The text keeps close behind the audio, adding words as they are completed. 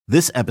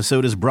This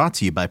episode is brought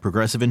to you by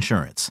Progressive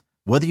Insurance.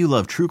 Whether you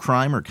love true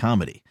crime or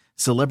comedy,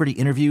 celebrity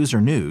interviews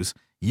or news,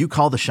 you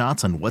call the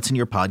shots on what's in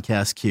your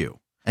podcast queue.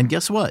 And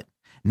guess what?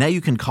 Now you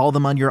can call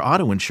them on your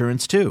auto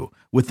insurance too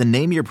with the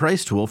Name Your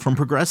Price tool from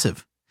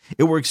Progressive.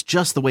 It works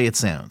just the way it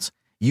sounds.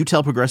 You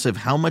tell Progressive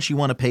how much you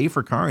want to pay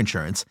for car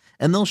insurance,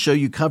 and they'll show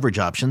you coverage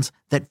options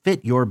that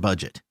fit your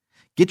budget.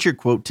 Get your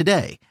quote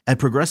today at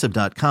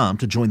Progressive.com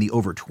to join the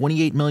over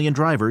 28 million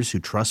drivers who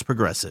trust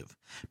Progressive.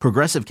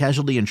 Progressive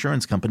Casualty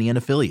Insurance Company and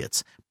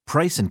Affiliates.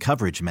 Price and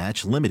coverage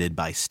match limited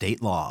by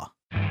state law.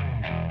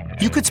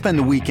 You could spend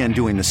the weekend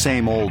doing the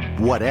same old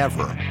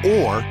whatever,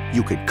 or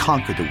you could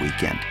conquer the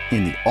weekend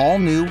in the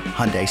all-new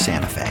Hyundai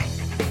Santa Fe.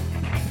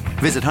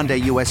 Visit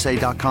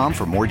HyundaiUSA.com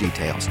for more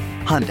details.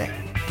 Hyundai,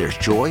 there's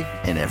joy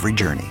in every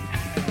journey.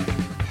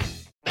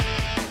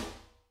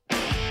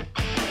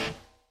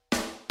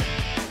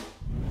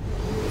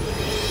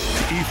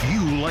 If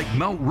you like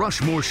Mount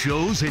Rushmore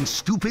shows and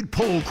stupid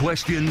poll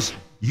questions,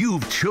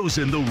 you've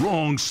chosen the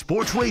wrong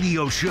sports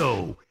radio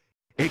show.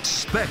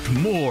 Expect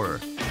more.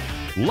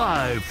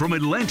 Live from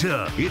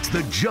Atlanta, it's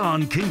the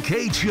John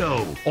Kincade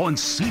Show on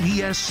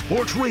CBS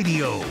Sports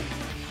Radio.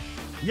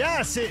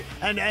 Yes,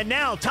 and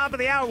now, top of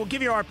the hour, we'll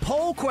give you our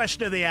poll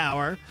question of the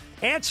hour.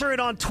 Answer it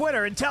on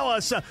Twitter and tell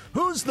us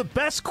who's the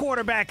best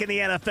quarterback in the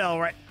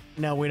NFL, right?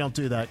 No, we don't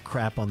do that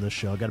crap on this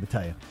show, I got to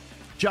tell you.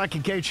 John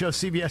Kincade Show,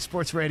 CBS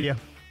Sports Radio.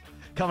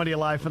 Coming to you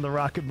live from the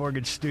Rocket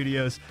Mortgage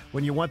Studios.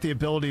 When you want the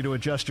ability to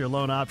adjust your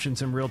loan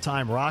options in real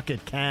time,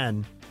 Rocket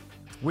can.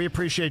 We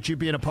appreciate you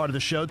being a part of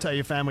the show. Tell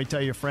your family,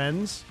 tell your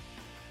friends.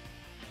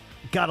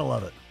 Gotta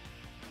love it.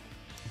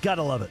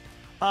 Gotta love it.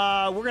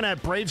 We're going to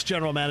have Braves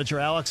General Manager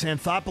Alex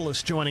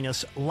Anthopoulos joining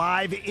us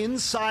live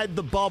inside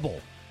the bubble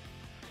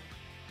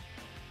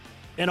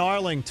in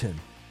Arlington,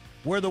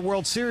 where the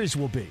World Series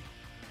will be.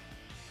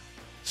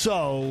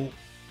 So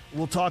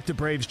we'll talk to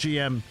Braves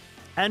GM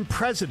and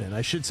President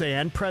Alex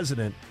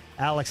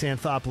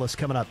Anthopoulos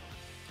coming up.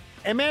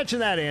 Imagine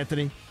that,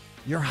 Anthony.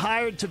 You're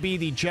hired to be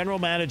the general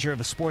manager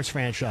of a sports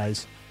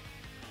franchise,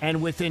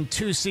 and within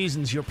 2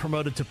 seasons, you're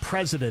promoted to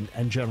president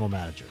and general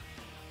manager.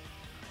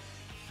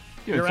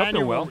 Your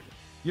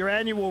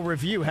annual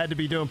review had to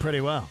be doing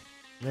pretty well.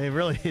 They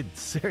really did,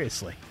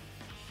 seriously.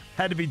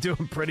 You had to do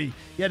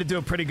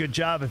a pretty good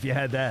job if you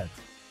had that.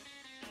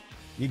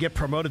 You get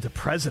promoted to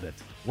president.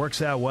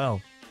 Works out well.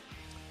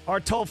 Our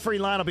toll-free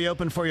line will be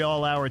open for you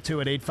all hour,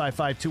 too, at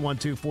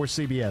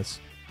 855-212-4CBS.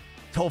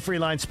 Toll-free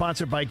line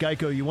sponsored by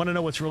Geico. You want to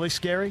know what's really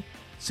scary?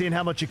 Seeing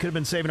how much you could have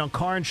been saving on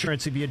car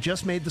insurance if you had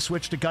just made the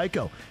switch to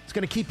Geico. It's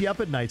going to keep you up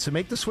at night, so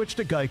make the switch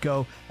to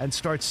Geico and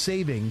start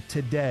saving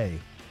today.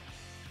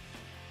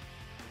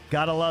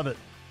 Gotta love it.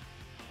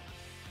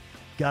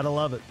 Gotta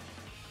love it.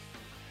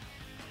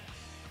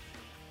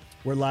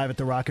 We're live at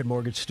the Rocket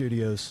Mortgage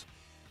Studios.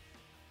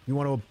 You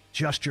want to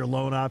adjust your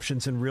loan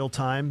options in real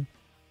time?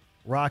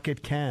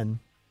 Rocket can.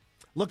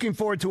 Looking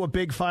forward to a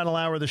big final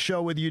hour of the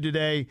show with you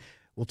today.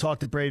 We'll talk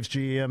to Braves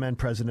GM and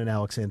President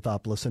Alex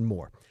Anthopoulos and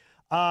more.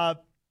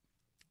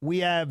 We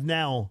have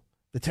now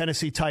the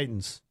Tennessee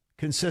Titans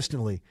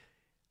consistently.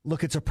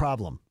 Look, it's a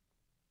problem.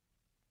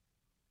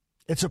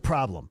 It's a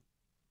problem.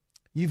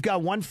 You've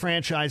got one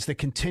franchise that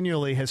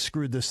continually has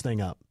screwed this thing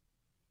up,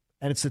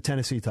 and it's the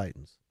Tennessee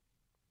Titans.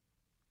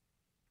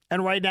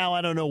 And right now,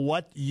 I don't know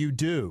what you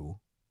do.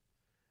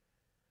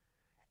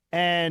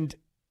 And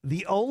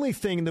the only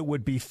thing that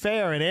would be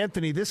fair, and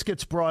Anthony, this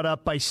gets brought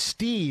up by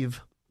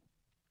Steve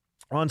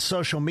on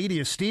social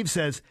media. Steve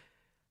says,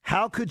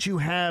 how could you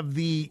have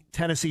the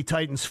Tennessee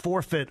Titans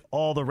forfeit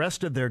all the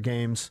rest of their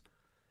games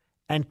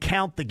and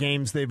count the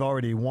games they've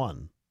already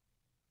won?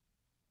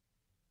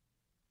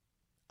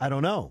 I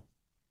don't know.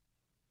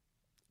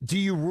 Do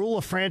you rule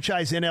a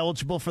franchise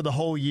ineligible for the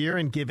whole year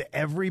and give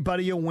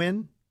everybody a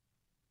win?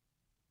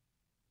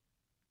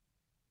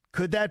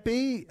 Could that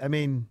be? I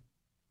mean,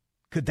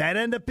 could that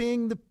end up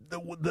being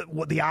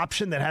the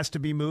option that has to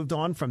be moved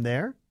on from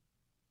there?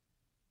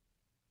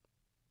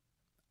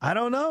 I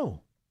don't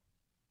know.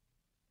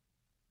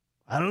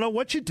 I don't know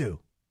what you do,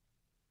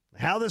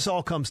 how this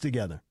all comes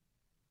together.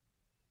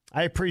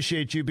 I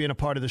appreciate you being a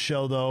part of the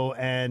show, though,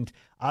 and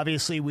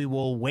obviously we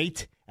will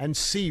wait and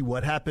see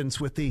what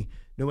happens with the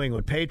New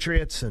England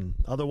Patriots and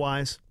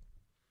otherwise.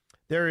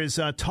 There is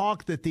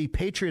talk that the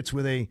Patriots,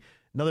 with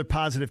another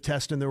positive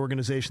test in their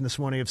organization this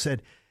morning, have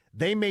said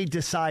they may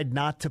decide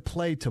not to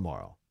play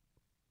tomorrow,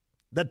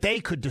 that they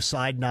could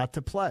decide not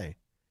to play.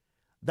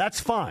 That's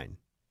fine.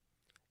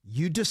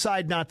 You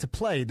decide not to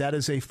play, that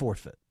is a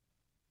forfeit.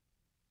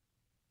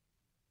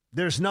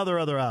 There's no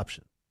other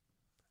option.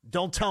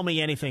 Don't tell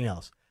me anything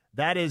else.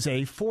 That is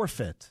a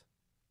forfeit.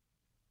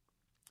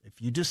 If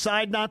you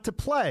decide not to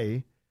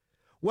play,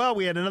 well,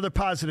 we had another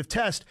positive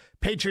test.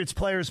 Patriots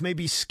players may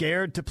be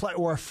scared to play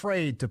or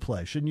afraid to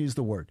play. Shouldn't use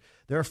the word.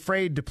 They're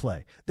afraid to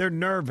play. They're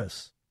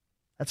nervous.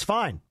 That's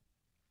fine.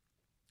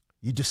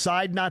 You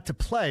decide not to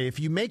play. If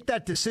you make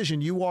that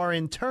decision, you are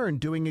in turn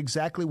doing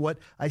exactly what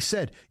I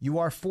said. You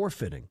are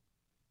forfeiting.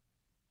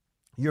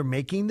 You're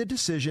making the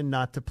decision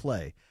not to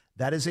play.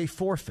 That is a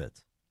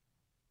forfeit.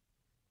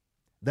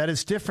 That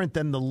is different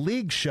than the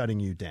league shutting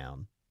you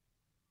down.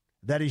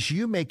 That is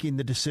you making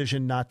the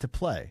decision not to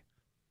play.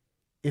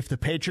 If the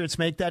Patriots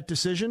make that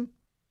decision,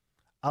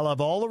 I'll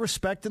have all the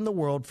respect in the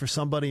world for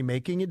somebody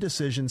making a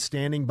decision,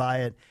 standing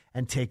by it,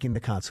 and taking the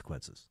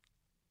consequences.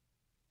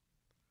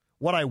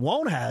 What I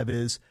won't have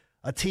is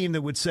a team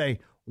that would say,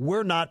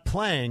 we're not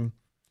playing.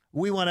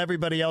 We want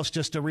everybody else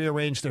just to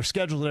rearrange their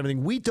schedules and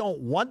everything. We don't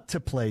want to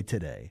play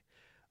today,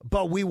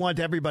 but we want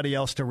everybody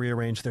else to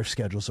rearrange their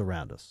schedules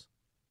around us.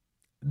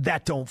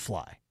 That don't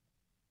fly.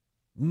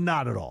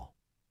 Not at all.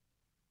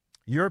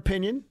 Your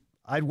opinion?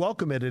 I'd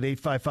welcome it at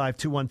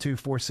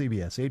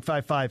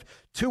 855-212-4CBS.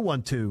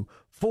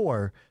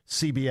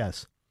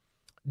 855-212-4CBS.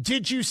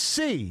 Did you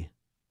see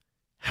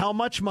how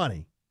much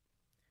money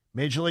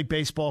Major League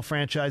Baseball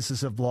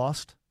franchises have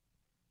lost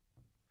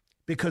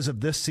because of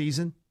this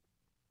season?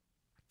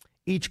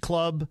 Each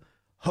club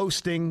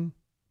hosting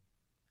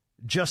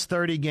just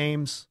 30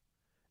 games,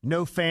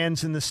 no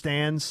fans in the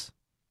stands.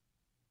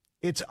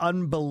 It's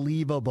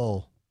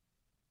unbelievable.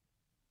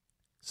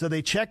 So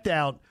they checked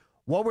out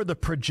what were the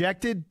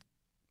projected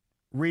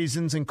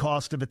reasons and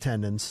cost of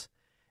attendance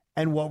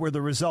and what were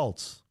the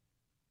results.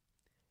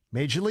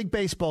 Major League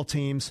Baseball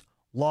teams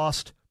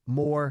lost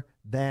more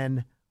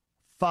than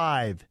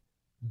 $5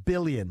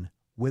 billion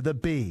with a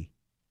B.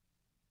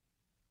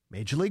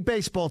 Major League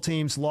Baseball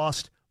teams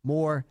lost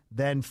more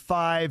than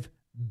 $5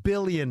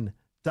 billion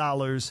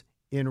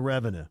in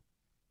revenue.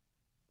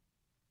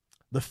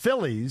 The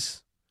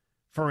Phillies,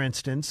 for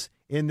instance,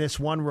 in this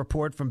one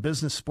report from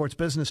Sports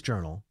Business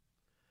Journal,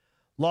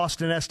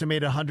 lost an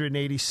estimated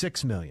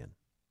 $186 million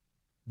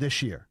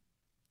this year.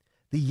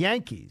 The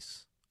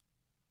Yankees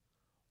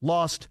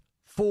lost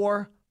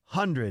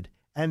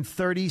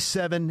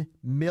 $437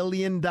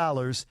 million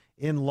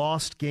in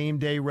lost game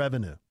day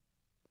revenue.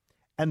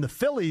 And the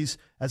Phillies,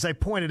 as I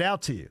pointed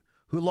out to you,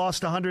 who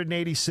lost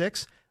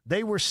 186,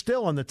 they were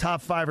still in the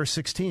top 5 or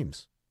 6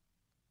 teams.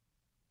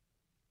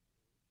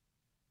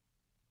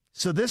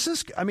 So this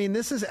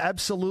is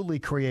absolutely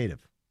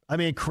creative. I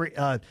mean,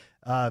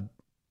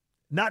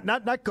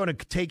 not going to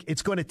take.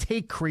 It's going to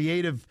take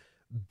creative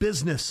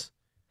business,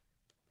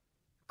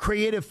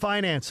 creative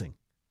financing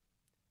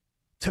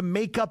to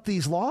make up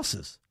these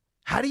losses.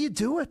 How do you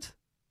do it?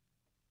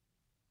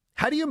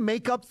 How do you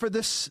make up for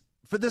this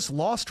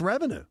lost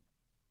revenue?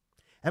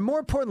 And more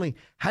importantly,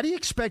 how do you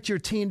expect your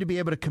team to be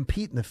able to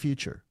compete in the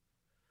future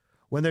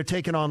when they're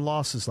taking on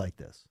losses like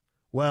this?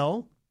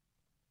 Well,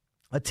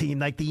 a team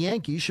like the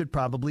Yankees should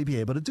probably be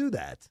able to do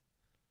that.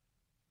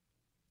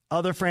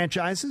 Other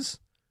franchises,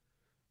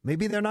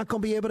 maybe they're not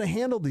going to be able to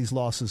handle these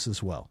losses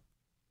as well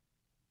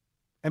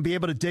and be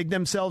able to dig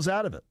themselves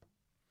out of it.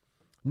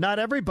 Not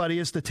everybody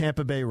is the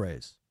Tampa Bay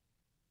Rays.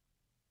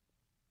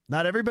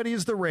 Not everybody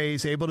is the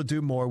Rays, able to do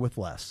more with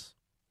less.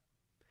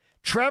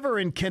 Trevor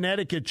in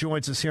Connecticut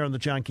joins us here on the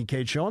John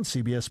Kincade Show on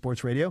CBS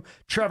Sports Radio.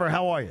 Trevor,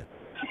 how are you?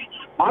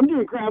 I'm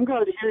doing great. I'm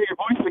glad to hear your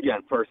voice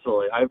again,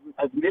 personally. I've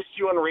missed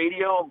you on the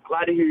radio. I'm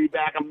glad to hear you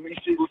back. I'm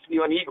used to listening to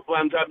you on Eagle.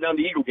 I'm driving down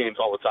to Eagle games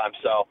all the time.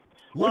 So,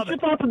 what's your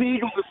thoughts on the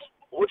Eagles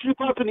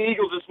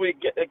this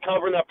week,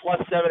 covering that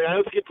 +7? I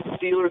know the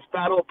Steelers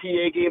Battle of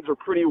PA games are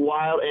pretty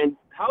wild. And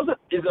how's it?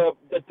 Is the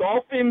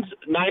Dolphins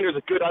Niners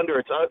a good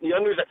under? The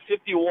under's at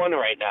 51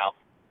 right now.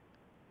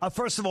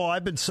 First of all,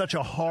 I've been such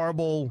a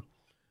horrible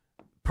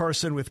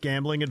person with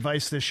gambling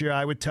advice this year.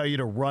 I would tell you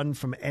to run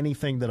from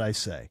anything that I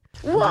say.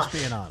 Just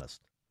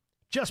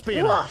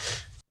being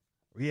honest.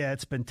 Yeah,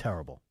 it's been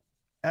terrible.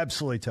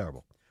 Absolutely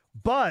terrible.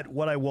 But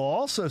what I will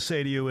also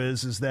say to you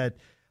is that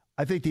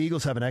I think the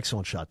Eagles have an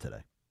excellent shot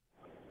today.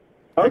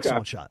 Okay.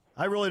 Excellent shot.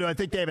 I really do. I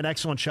think they have an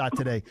excellent shot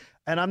today.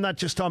 And I'm not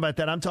just talking about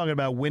that. I'm talking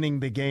about winning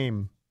the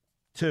game,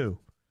 too,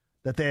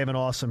 that they have an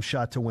awesome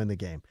shot to win the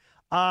game.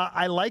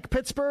 I like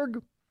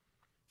Pittsburgh.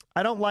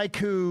 I don't like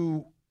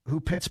who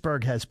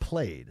Pittsburgh has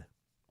played.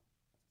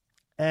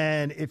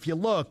 And if you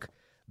look,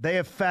 they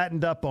have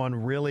fattened up on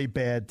really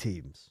bad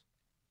teams.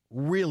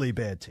 Really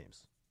bad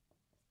teams.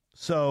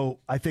 So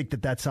I think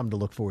that's something to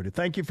look forward to.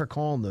 Thank you for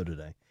calling, though,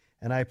 today.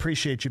 And I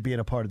appreciate you being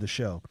a part of the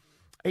show.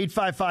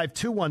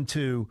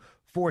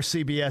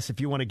 855-212-4CBS if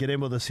you want to get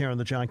in with us here on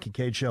the John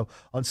Kincade Show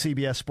on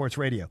CBS Sports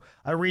Radio.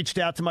 I reached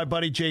out to my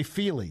buddy Jay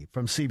Feely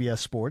from CBS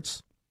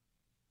Sports.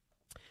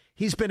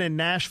 He's been in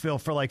Nashville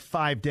for like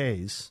 5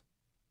 days,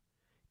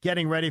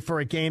 getting ready for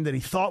a game that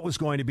he thought was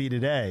going to be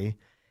today.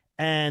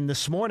 And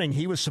this morning,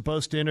 he was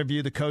supposed to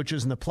interview the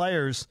coaches and the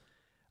players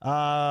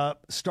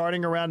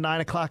starting around 9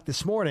 o'clock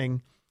this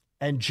morning,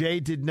 and Jay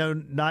did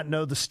not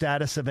know the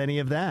status of any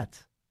of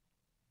that.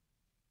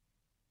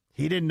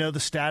 He didn't know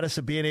the status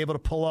of being able to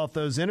pull off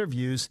those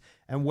interviews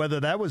and whether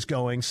that was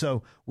going.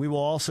 So we will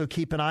also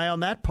keep an eye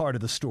on that part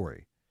of the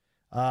story.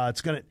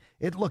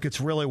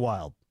 It's really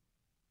wild.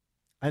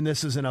 And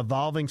this is an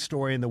evolving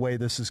story in the way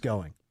this is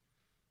going.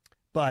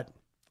 But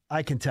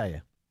I can tell you,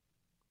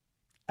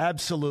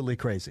 absolutely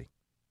crazy.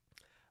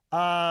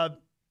 The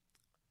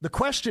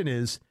question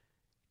is,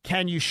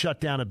 can you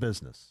shut down a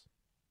business?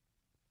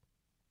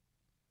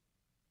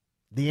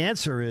 The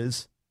answer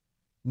is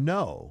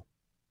no.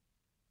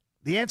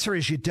 The answer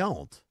is you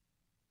don't.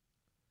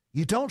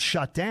 you don't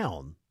shut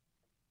down.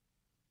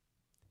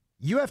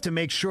 You have to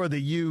make sure that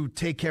you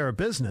take care of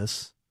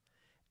business,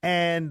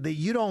 and that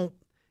you don't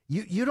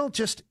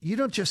just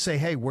say,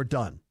 "Hey, we're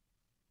done.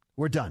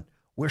 We're done.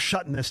 We're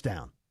shutting this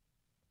down.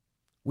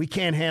 We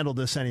can't handle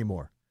this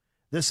anymore.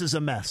 This is a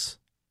mess."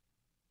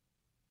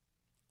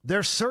 There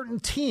are certain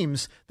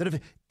teams that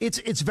have.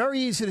 It's very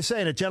easy to say.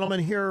 And a gentleman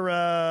here,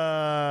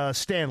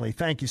 Stanley.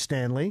 Thank you,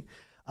 Stanley,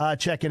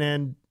 checking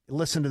in.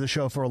 Listen to the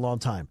show for a long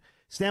time.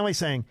 Stanley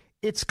saying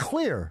it's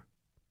clear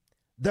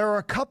there are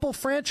a couple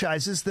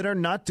franchises that are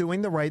not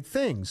doing the right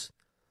things.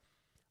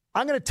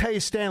 I'm going to tell you,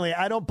 Stanley,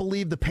 I don't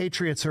believe the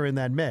Patriots are in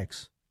that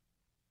mix.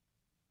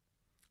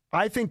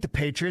 I think the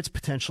Patriots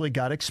potentially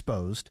got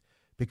exposed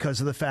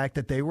because of the fact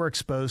that they were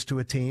exposed to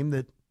a team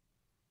that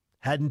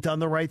hadn't done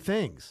the right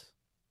things.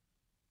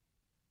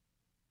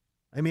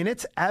 I mean,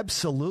 it's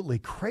absolutely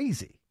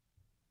crazy.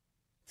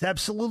 It's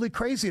absolutely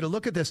crazy to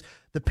look at this.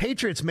 The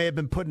Patriots may have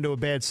been put into a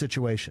bad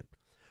situation.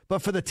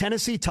 But for the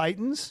Tennessee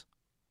Titans,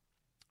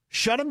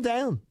 shut them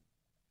down.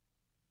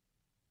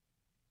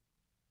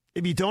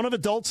 If you don't have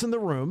adults in the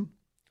room,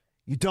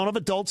 you don't have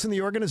adults in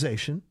the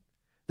organization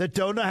that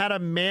don't know how to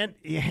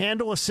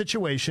handle a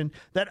situation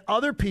that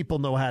other people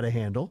know how to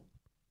handle,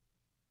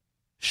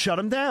 shut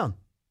them down.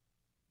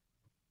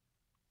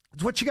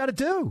 It's what you got to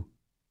do.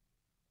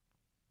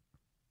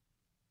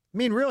 I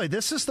mean, really,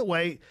 this is the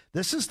way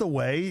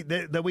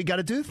that we got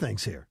to do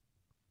things here.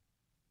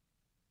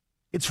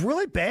 It's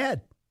really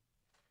bad.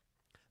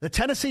 The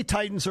Tennessee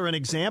Titans are an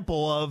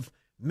example of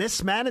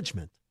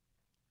mismanagement.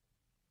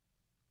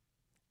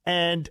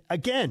 And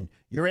again,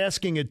 you're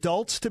asking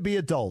adults to be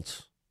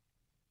adults.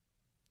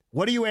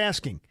 What are you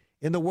asking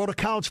in the world of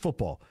college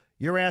football?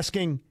 You're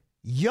asking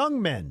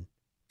young men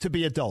to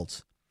be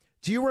adults.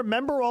 Do you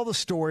remember all the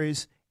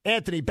stories,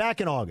 Anthony, back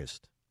in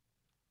August?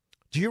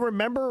 Do you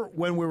remember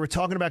when we were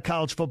talking about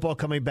college football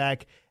coming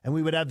back and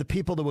we would have the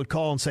people that would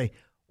call and say,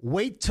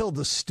 wait till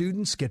the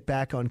students get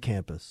back on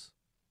campus?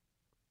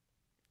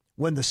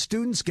 When the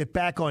students get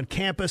back on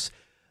campus,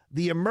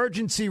 the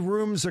emergency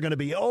rooms are going to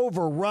be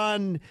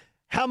overrun.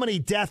 How many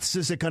deaths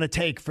is it going to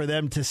take for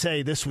them to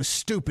say this was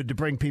stupid to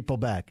bring people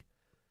back?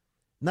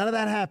 None of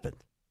that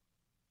happened.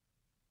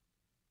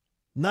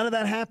 None of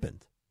that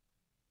happened.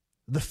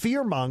 The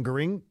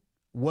fear-mongering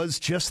was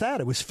just that.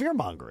 It was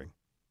fear-mongering.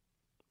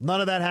 None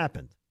of that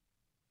happened.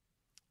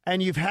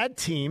 And you've had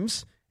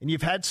teams and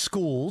you've had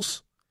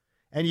schools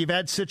and you've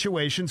had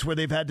situations where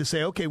they've had to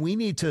say, okay, we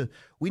need to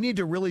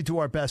really do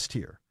our best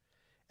here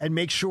and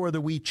make sure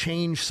that we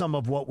change some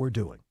of what we're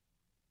doing.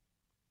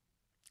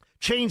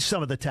 Change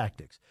some of the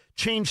tactics.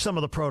 Change some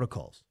of the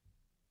protocols.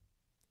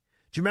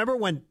 Do you remember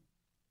when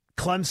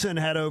Clemson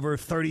had over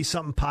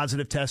 30-something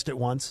positive tests at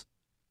once?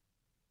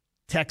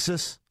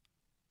 Texas?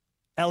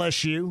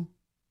 LSU?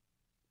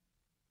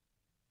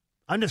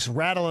 I'm just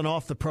rattling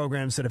off the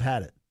programs that have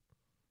had it.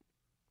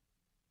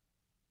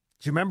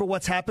 Do you remember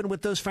what's happened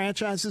with those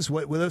franchises,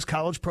 with those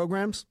college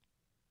programs?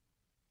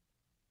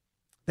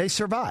 They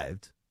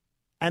survived,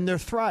 and they're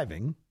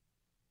thriving,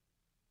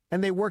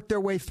 and they worked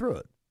their way through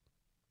it.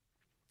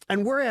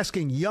 And we're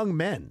asking young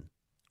men,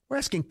 we're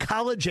asking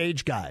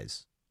college-age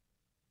guys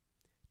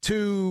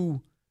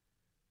to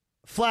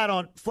flat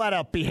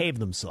out behave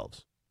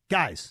themselves.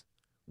 Guys,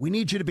 we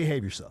need you to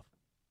behave yourself.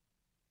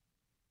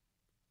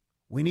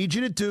 We need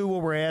you to do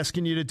what we're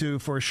asking you to do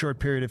for a short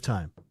period of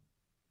time.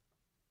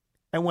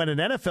 And when an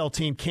NFL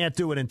team can't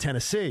do it in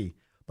Tennessee,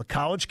 but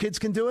college kids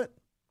can do it,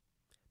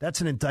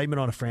 that's an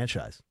indictment on a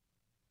franchise.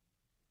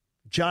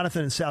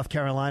 Jonathan in South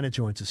Carolina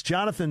joins us.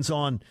 Jonathan's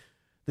on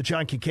the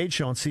John Kincade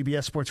Show on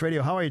CBS Sports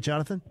Radio. How are you,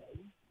 Jonathan?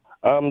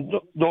 I'm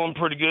doing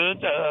pretty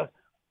good.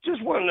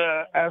 Just wanted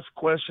to ask a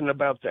question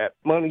about that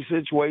money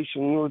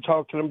situation you were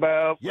talking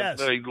about. Yes.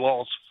 They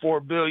lost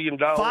 $4 billion.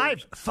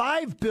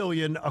 $5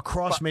 billion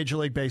across Major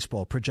League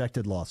Baseball,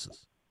 projected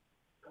losses.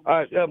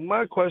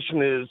 My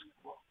question is,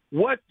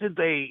 what did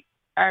they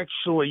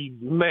actually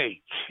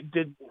make?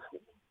 Did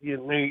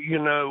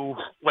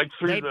like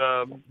through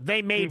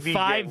they made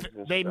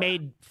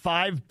made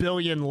 $5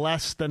 billion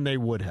less than they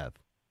would have.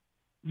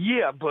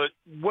 Yeah, but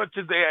what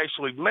did they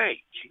actually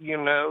make?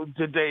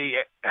 Did they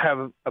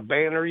have a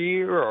banner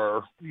year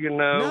or,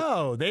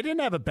 No, they didn't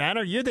have a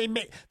banner year.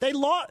 They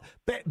lost.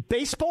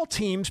 Baseball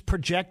teams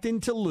projecting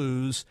to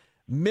lose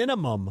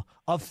minimum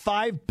of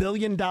 $5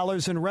 billion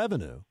in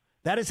revenue.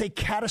 That is a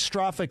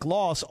catastrophic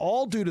loss,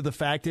 all due to the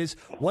fact is,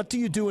 what do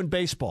you do in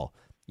baseball?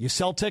 You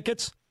sell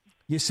tickets,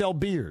 you sell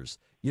beers,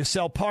 you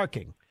sell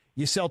parking,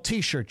 you sell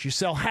T-shirts, you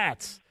sell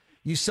hats.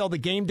 You sell the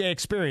game day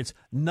experience.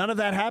 None of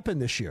that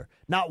happened this year.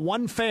 Not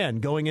one fan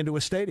going into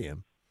a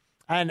stadium.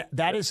 And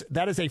that is a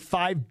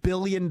 $5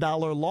 billion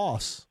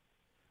loss,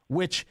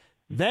 which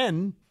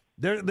then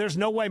there's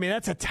no way. I mean,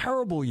 that's a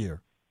terrible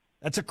year.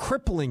 That's a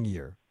crippling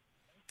year.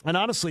 And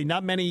honestly,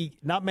 not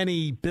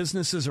many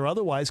businesses or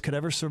otherwise could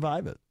ever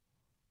survive it.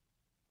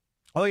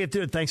 All you have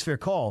to do, thanks for your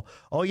call,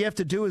 all you have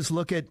to do is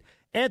look at,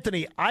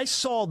 Anthony, I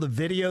saw the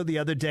video the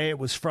other day. It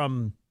was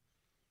from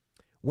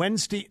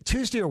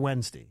Tuesday or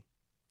Wednesday,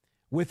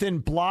 within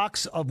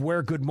blocks of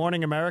where Good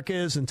Morning America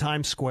is in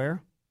Times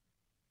Square?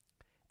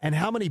 And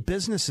how many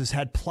businesses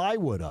had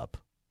plywood up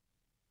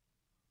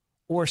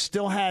or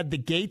still had the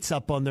gates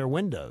up on their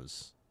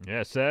windows?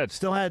 Yeah, sad.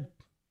 Still had,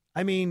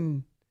 I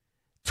mean,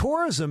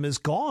 tourism is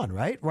gone,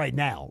 right? Right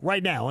now.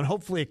 And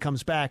hopefully it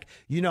comes back.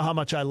 You know how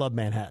much I love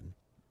Manhattan.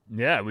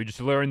 Yeah, we just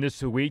learned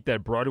this week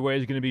that Broadway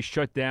is going to be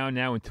shut down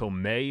now until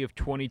May of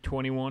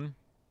 2021.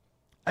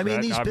 I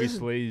mean, that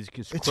obviously is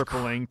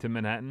crippling to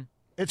Manhattan.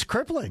 It's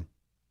crippling.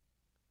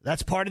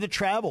 That's part of the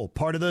travel,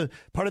 part of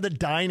the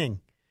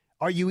dining.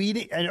 Are you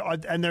eating?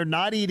 And they're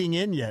not eating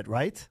in yet,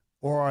 right?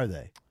 Or are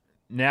they?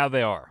 Now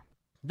they are.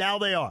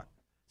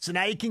 So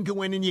now you can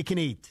go in and you can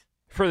eat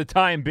for the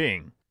time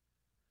being.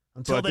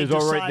 Until but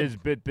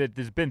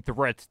there's been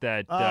threats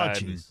that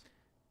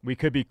we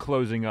could be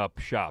closing up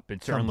shop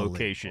in certain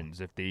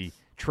locations if the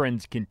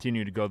trends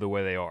continue to go the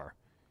way they are.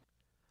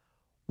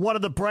 One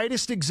of the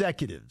brightest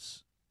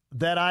executives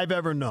that I've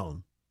ever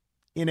known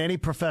in any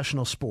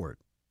professional sport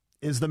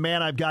is the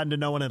man I've gotten to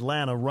know in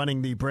Atlanta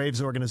running the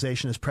Braves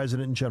organization as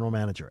president and general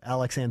manager,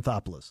 Alex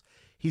Anthopoulos.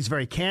 He's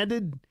very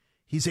candid.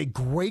 He's a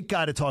great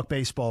guy to talk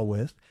baseball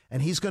with,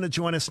 and he's going to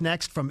join us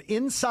next from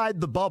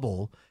inside the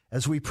bubble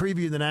as we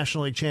preview the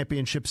National League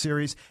Championship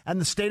Series and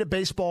the state of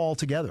baseball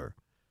altogether.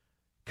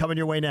 Coming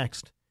your way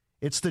next.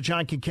 It's the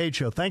John Kincade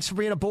Show. Thanks for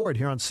being aboard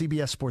here on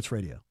CBS Sports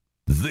Radio.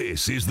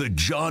 This is the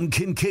John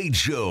Kincade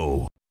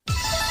Show.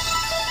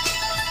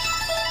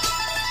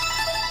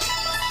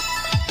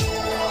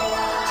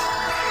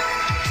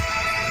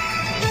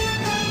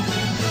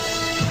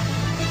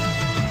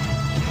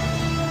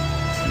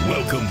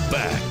 Welcome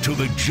back to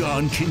the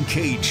John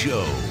Kincade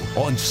Show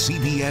on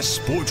CBS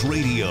Sports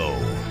Radio.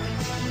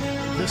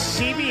 The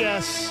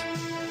CBS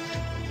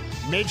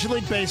Major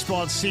League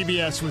Baseball on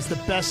CBS was the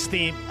best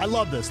theme. I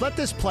love this. Let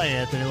this play,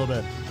 Anthony, a little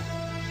bit.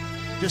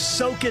 Just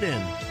soak it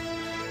in.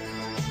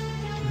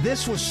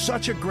 This was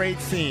such a great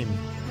theme.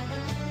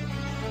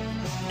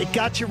 It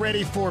got you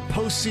ready for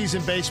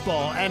postseason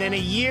baseball. And in a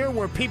year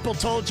where people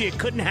told you it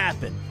couldn't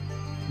happen,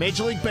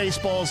 Major League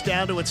Baseball is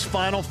down to its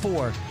final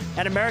four.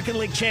 An American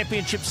League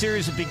Championship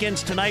Series that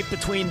begins tonight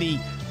between the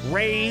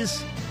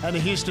Rays and the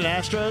Houston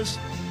Astros.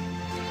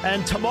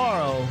 And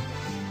tomorrow,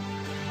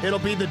 it'll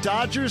be the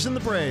Dodgers and the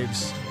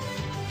Braves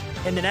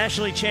in the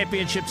National League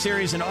Championship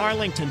Series in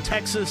Arlington,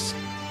 Texas.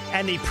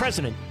 And the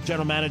president,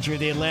 general manager of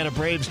the Atlanta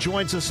Braves,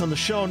 joins us on the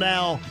show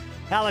now.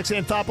 Alex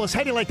Anthopoulos,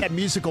 how do you like that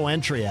musical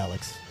entry,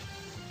 Alex?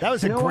 That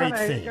was a great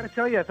thing. I got to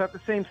tell you, I thought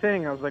the same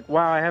thing. I was like,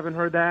 wow, I haven't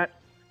heard that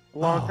in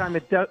a long time.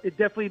 It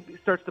definitely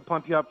starts to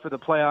pump you up for the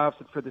playoffs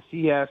and for the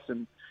CS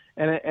and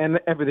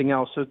everything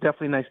else. So it's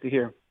definitely nice to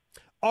hear.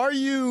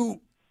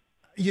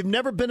 You've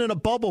never been in a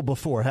bubble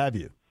before, have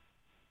you?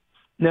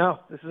 No,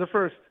 this is a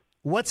first.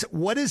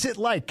 What is it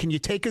like? Can you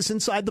take us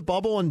inside the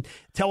bubble and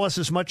tell us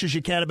as much as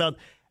you can about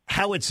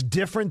how it's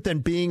different than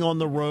being on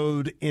the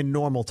road in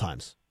normal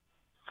times?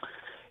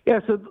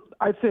 Yeah, so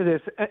I'd say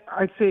this.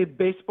 I'd say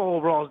baseball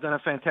overall has done a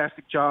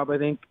fantastic job. I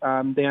think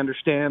they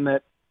understand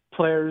that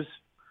players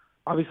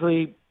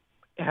obviously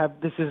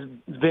this is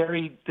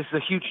a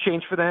huge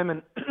change for them,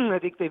 and I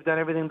think they've done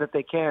everything that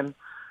they can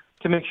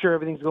to make sure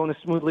everything's going as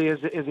smoothly as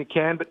it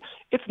can. But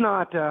it's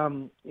not,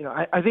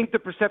 I think the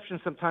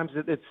perception sometimes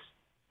that it's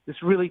this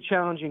really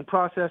challenging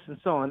process and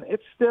so on. You're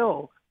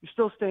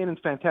still staying in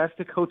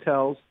fantastic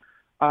hotels.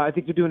 I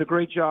think they're doing a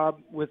great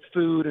job with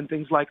food and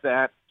things like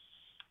that.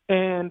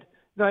 And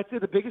I'd say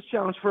the biggest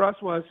challenge for us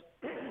was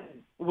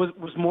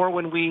more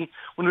when we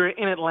were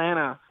in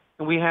Atlanta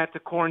and we had to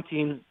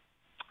quarantine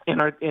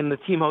in the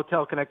team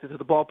hotel connected to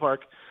the ballpark,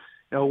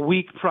 a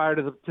week prior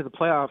to the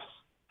playoffs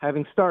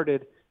having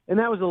started, and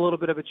that was a little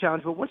bit of a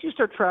challenge. But once you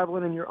start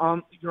traveling and you're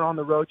on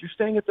the road, you're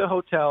staying at the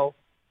hotel,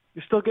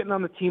 you're still getting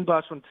on the team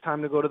bus when it's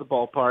time to go to the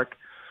ballpark.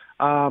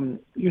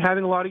 You're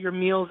having a lot of your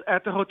meals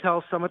at the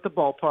hotel, some at the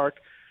ballpark.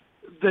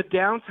 The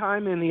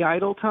downtime and the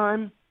idle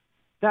time,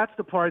 that's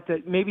the part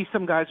that maybe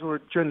some guys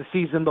during the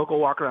season, they'll go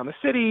walk around the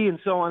city and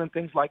so on and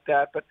things like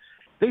that. But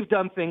they've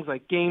done things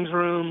like games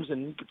rooms,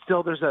 and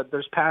still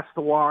there's paths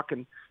to walk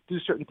and do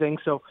certain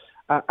things. So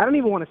I don't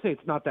even want to say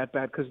it's not that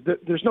bad because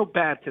there's no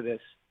bad to this.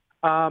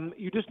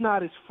 You're just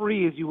not as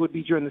free as you would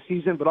be during the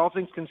season. But all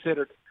things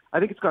considered, I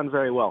think it's gone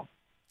very well.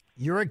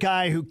 You're a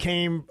guy who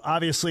came,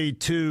 obviously,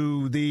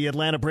 to the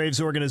Atlanta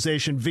Braves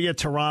organization via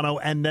Toronto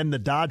and then the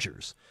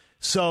Dodgers.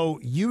 So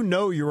you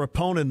know your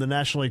opponent in the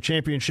National League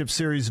Championship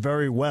Series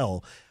very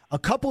well. A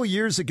couple of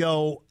years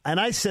ago, and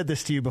I said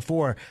this to you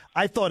before,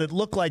 I thought it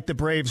looked like the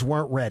Braves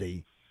weren't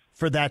ready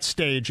for that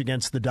stage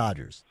against the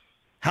Dodgers.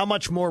 How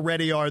much more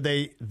ready are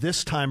they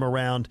this time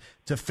around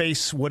to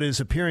face what is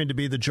appearing to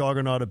be the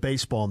juggernaut of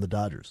baseball in the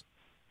Dodgers?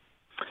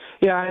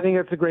 Yeah, I think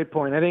that's a great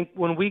point. I think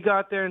when we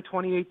got there in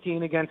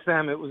 2018 against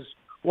them, it was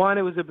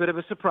a bit of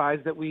a surprise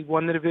that we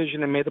won the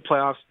division and made the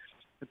playoffs.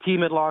 The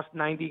team had lost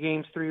 90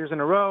 games 3 years in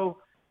a row,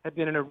 had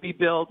been in a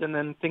rebuild, and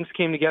then things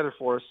came together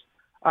for us.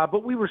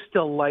 But we were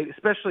still light,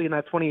 especially in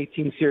that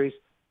 2018 series.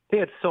 They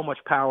had so much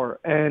power,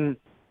 and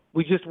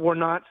we just were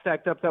not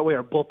stacked up that way.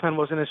 Our bullpen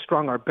wasn't as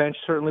strong. Our bench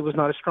certainly was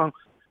not as strong.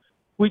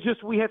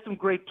 we had some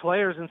great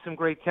players and some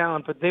great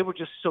talent, but they were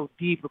just so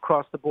deep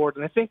across the board.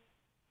 And I think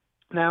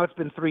now it's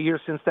been 3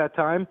 years since that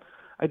time.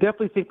 I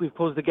definitely think we've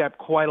closed the gap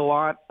quite a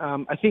lot.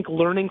 I think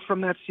learning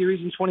from that series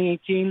in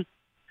 2018,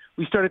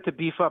 we started to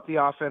beef up the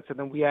offense, and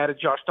then we added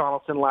Josh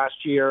Donaldson last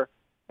year,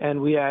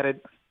 and we added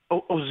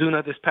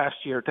Ozuna this past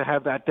year to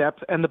have that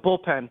depth. And the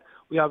bullpen,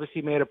 we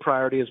obviously made a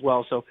priority as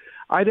well. So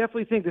I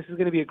definitely think this is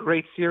going to be a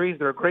great series.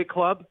 They're a great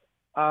club,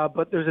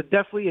 but there's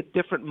definitely a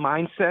different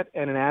mindset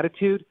and an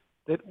attitude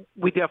that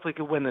we definitely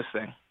could win this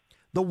thing.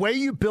 The way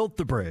you built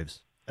the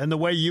Braves and the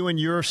way you and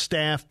your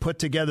staff put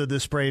together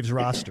this Braves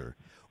roster,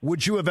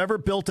 would you have ever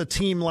built a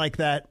team like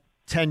that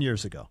 10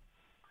 years ago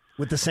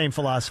with the same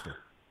philosophy?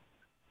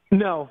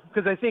 No,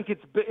 because I think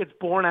it's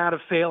born out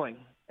of failing.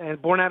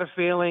 And born out of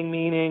failing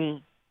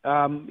meaning,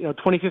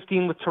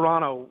 2015 with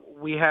Toronto,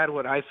 we had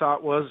what I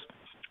thought was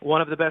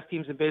one of the best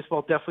teams in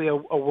baseball, definitely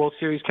a World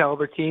Series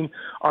caliber team.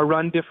 Our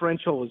run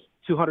differential was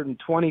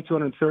 220,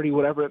 230,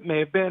 whatever it may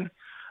have been.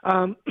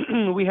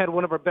 We had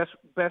one of our best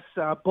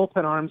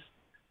bullpen arms,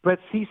 Brett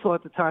Cecil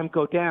at the time,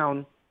 go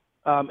down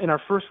in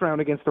our first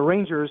round against the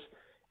Rangers,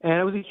 and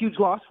it was a huge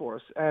loss for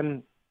us.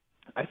 And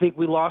I think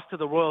we lost to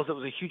the Royals. It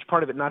was a huge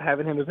part of it, not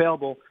having him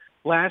available.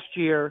 Last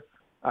year,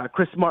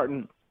 Chris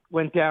Martin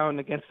went down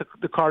against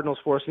the Cardinals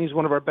for us, and he's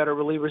one of our better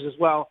relievers as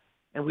well.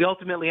 And we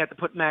ultimately had to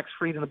put Max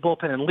Fried in the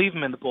bullpen and leave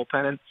him in the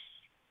bullpen. And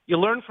you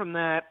learn from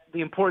that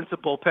the importance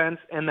of bullpens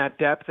and that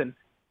depth. And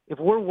if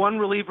we're one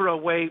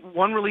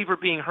reliever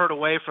being hurt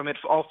away from it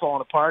all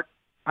falling apart,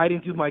 I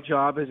didn't do my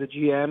job as a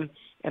GM,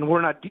 and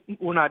we're not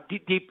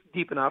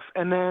deep enough.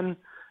 And then,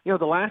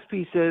 the last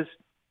piece is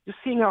just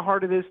seeing how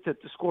hard it is to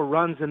score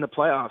runs in the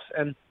playoffs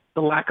and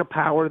the lack of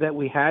power that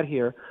we had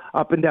here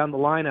up and down the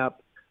lineup.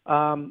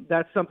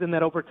 That's something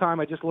that over time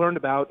I just learned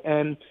about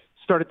and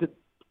started to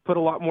put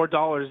a lot more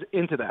dollars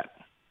into that.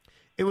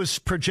 It was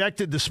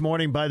projected this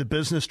morning by the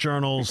business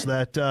journals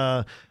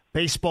that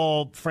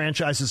baseball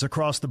franchises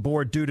across the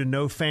board, due to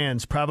no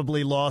fans,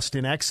 probably lost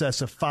in excess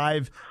of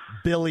 $5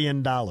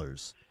 billion.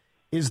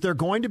 Is there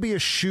going to be a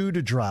shoe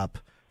to drop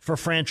for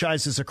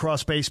franchises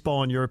across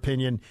baseball, in your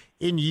opinion,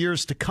 in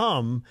years to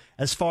come,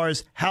 as far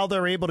as how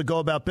they're able to go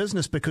about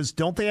business? Because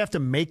don't they have to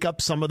make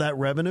up some of that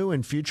revenue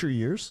in future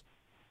years?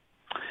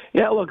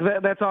 Yeah, look,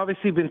 that's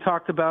obviously been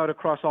talked about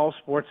across all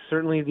sports,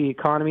 certainly the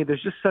economy.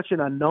 There's just such an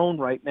unknown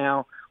right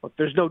now. Look,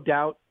 there's no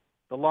doubt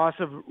the loss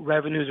of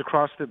revenues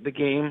across the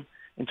game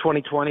in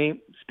 2020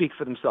 speak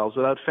for themselves.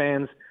 Without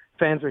fans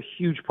are a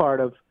huge part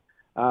of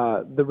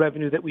the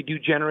revenue that we do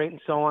generate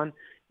and so on.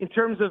 In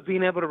terms of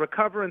being able to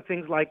recover and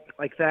things like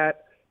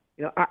that,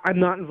 I'm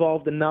not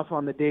involved enough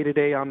on the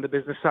day-to-day on the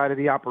business side of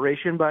the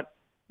operation, but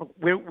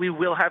we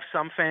will have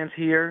some fans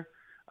here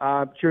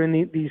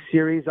during these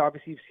series.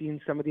 Obviously, you've seen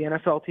some of the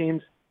NFL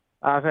teams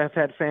have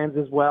had fans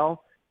as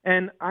well.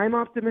 And I'm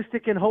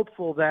optimistic and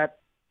hopeful that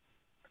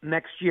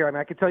next year,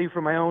 I can tell you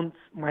from my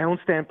own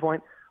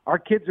standpoint, our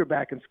kids are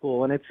back in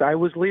school, and I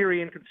was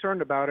leery and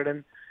concerned about it,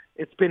 and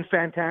it's been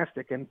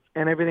fantastic, and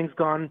everything's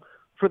gone,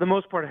 for the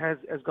most part,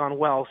 has gone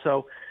well.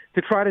 So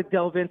to try to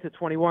delve into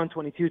 21,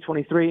 22,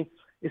 23,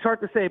 it's hard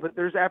to say, but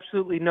there's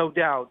absolutely no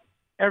doubt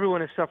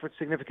everyone has suffered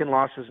significant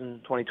losses in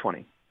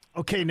 2020.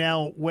 Okay,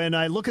 now, when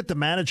I look at the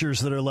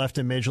managers that are left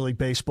in Major League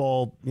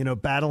Baseball,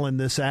 battling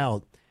this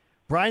out,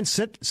 Brian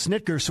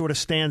Snitker sort of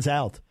stands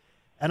out.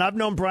 And I've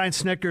known Brian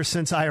Snitker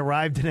since I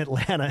arrived in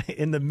Atlanta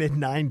in the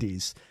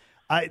mid-'90s.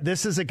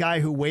 This is a guy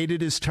who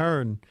waited his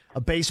turn,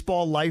 a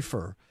baseball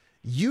lifer.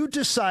 You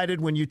decided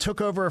when you took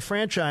over a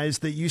franchise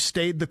that you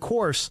stayed the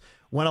course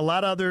when a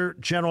lot of other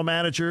general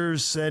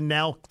managers and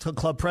now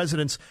club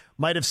presidents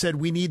might have said,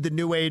 we need the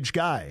new age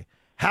guy.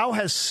 How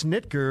has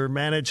Snitker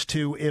managed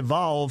to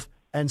evolve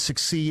and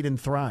succeed and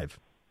thrive?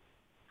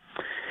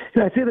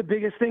 I'd say the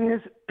biggest thing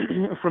is,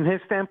 from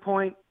his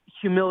standpoint,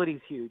 humility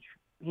is huge.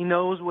 He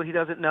knows what he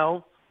doesn't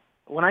know.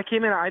 When I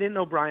came in, I didn't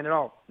know Brian at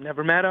all.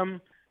 Never met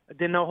him. I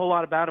didn't know a whole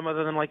lot about him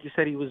other than, like you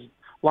said, he was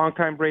a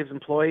longtime Braves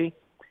employee.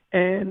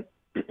 And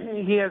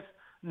he has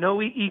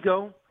no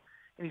ego,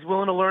 and he's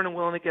willing to learn and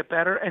willing to get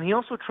better. And he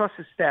also trusts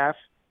his staff,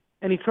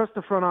 and he trusts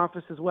the front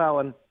office as well.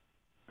 And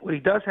what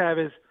he does have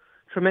is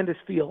tremendous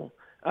feel,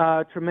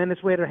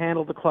 tremendous way to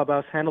handle the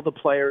clubhouse, handle the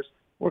players,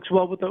 works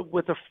well with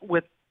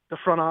the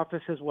front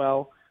office as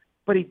well.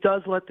 But he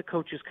does let the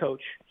coaches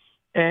coach.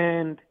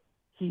 And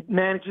he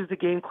manages the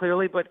game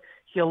clearly, but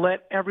he'll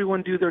let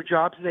everyone do their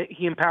jobs.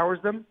 He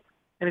empowers them.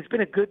 And it's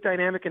been a good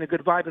dynamic and a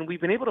good vibe. And we've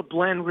been able to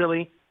blend,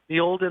 really, the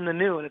old and the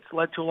new, and it's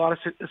led to a lot of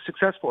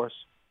success for us.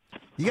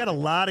 You got a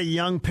lot of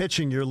young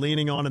pitching you're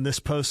leaning on in this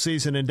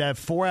postseason, and to have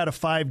 4 out of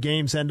 5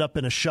 games end up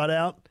in a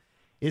shutout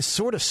is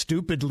sort of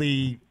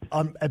stupidly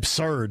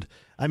absurd.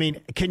 I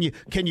mean, can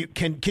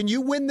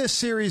you win this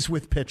series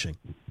with pitching?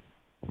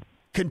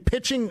 Can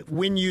pitching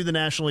win you the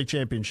National League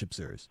Championship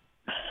Series?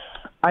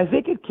 I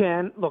think it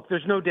can. Look,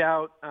 there's no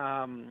doubt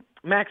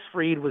Max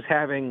Fried was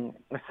having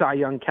a Cy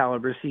Young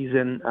caliber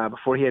season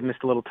before he had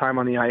missed a little time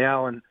on the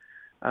IL and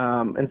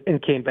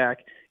came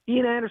back.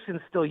 Ian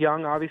Anderson's still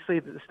young. Obviously,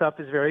 the stuff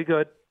is very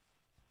good.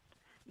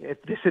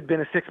 If this had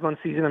been a 6-month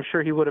season, I'm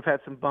sure he would have had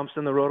some bumps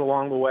in the road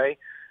along the way.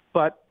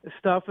 But the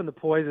stuff and the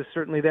poise is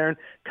certainly there. And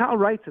Kyle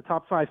Wright's a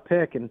top 5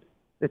 pick, and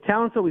the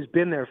talent's always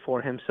been there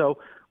for him. So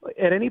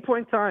at any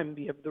point in time,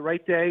 you have the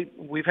right day.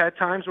 We've had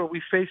times where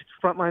we faced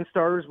frontline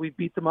starters, we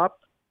beat them up.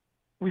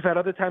 We've had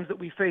other times that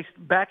we faced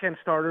back-end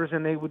starters,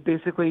 and they would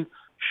basically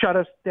shut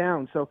us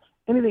down. So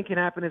anything can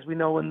happen, as we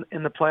know, in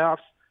the playoffs.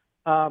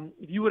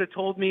 If you would have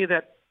told me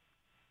that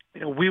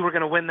we were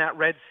going to win that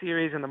Red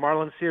series and the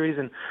Marlins series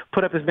and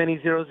put up as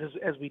many zeros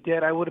as we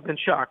did, I would have been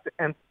shocked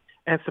and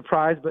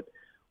surprised. But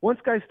once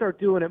guys start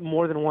doing it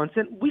more than once,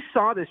 and we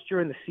saw this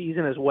during the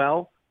season as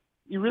well,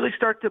 you really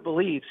start to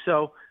believe.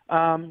 So,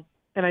 and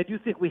I do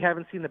think we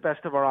haven't seen the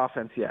best of our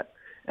offense yet.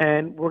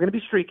 And we're going to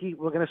be streaky.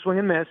 We're going to swing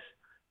and miss.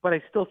 But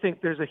I still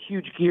think there's a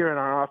huge gear in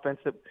our offense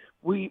that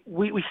we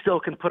still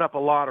can put up a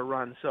lot of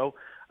runs. So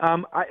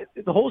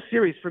the whole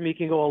series for me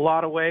can go a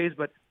lot of ways,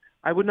 but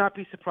I would not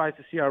be surprised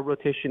to see our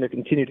rotation to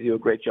continue to do a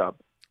great job.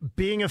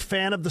 Being a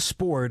fan of the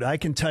sport, I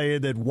can tell you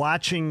that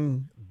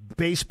watching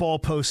baseball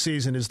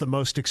postseason is the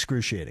most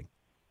excruciating.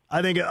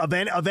 I think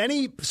of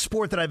any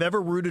sport that I've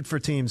ever rooted for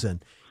teams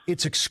in,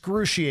 it's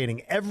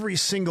excruciating. Every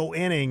single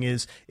inning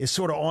is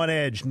sort of on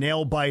edge,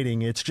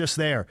 nail-biting. It's just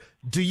there.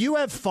 Do you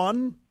have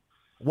fun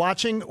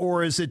watching,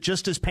 or is it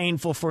just as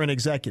painful for an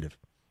executive?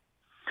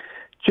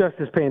 Just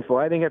as painful.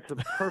 I think that's a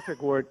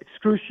perfect word.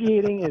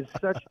 Excruciating is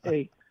such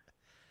a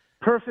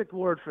perfect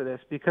word for this,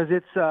 because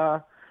it's,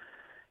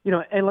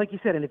 and like you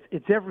said, and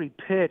it's every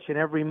pitch and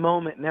every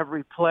moment and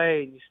every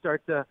play, and you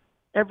start to,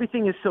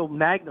 everything is so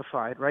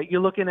magnified, right?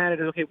 You're looking at it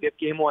as, okay, we have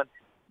game one.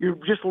 You're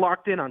just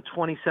locked in on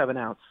 27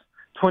 outs.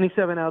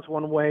 27 outs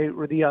one way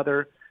or the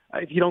other.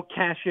 If you don't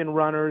cash in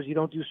runners, you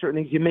don't do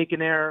certain things, you make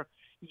an error.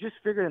 You just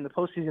figure in the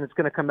postseason it's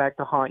going to come back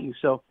to haunt you.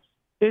 So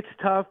it's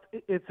tough.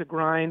 It's a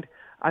grind.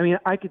 I mean,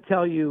 I could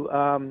tell you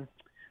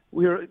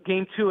we were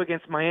game 2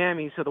 against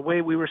Miami, so the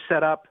way we were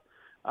set up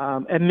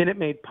at Minute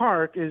Maid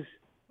Park is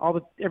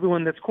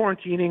everyone that's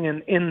quarantining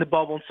and in the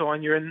bubble and so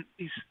on, you're in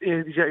these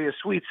area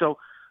suites. So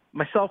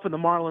myself and the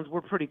Marlins,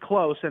 we're pretty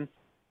close. And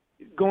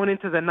going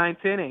into the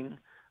 9th inning,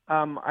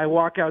 I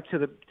walk out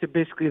to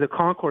basically the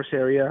concourse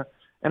area,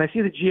 and I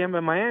see the GM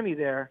of Miami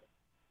there,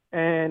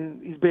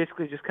 and he's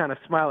basically just kind of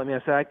smiling at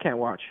me. I said, I can't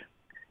watch.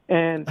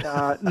 And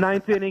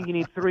 9th inning, you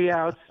need 3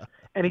 outs,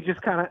 and he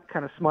just kind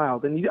of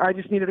smiled. And I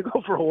just needed to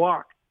go for a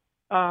walk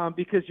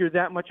because you're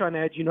that much on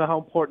edge. You know how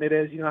important it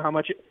is. You know how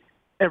much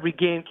every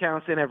game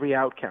counts and every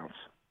out counts.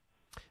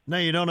 Now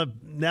you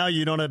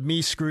don't have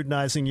me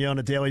scrutinizing you on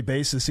a daily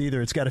basis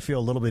either. It's got to feel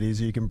a little bit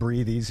easier. You can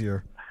breathe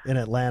easier in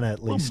Atlanta,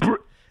 at least.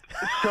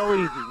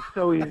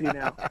 So easy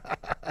now.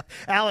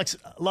 Alex,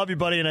 love you,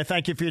 buddy, and I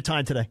thank you for your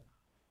time today.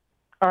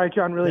 All right,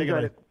 John, really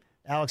enjoyed it.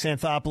 Alex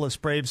Anthopoulos,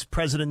 Braves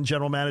president and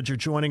general manager,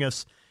 joining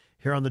us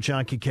here on the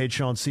John Kincade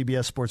Show on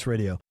CBS Sports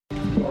Radio.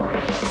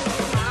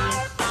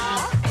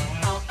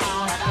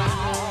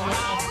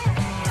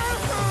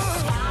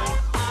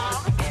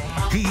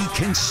 He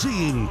can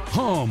sing,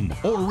 hum,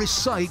 or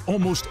recite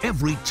almost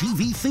every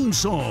TV theme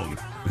song.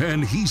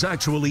 And he's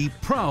actually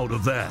proud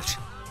of that.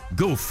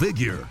 Go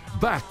figure.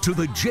 Back to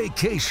the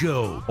JK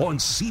Show on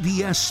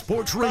CBS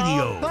Sports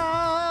Radio.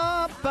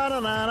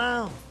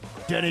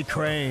 Denny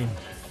Crane.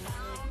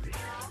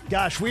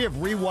 Gosh, we have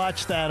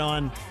rewatched that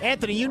on...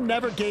 Anthony, you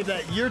never gave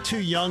that... You're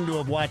too young to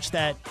have watched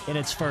that in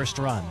its first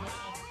run.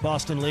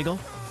 Boston Legal?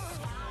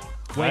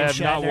 I have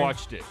not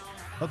watched it.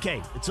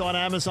 Okay, it's on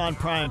Amazon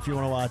Prime if you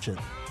want to watch it.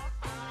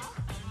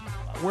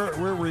 We're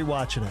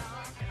rewatching it.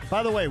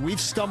 By the way,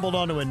 we've stumbled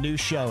onto a new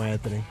show,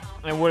 Anthony.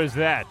 And what is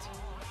that?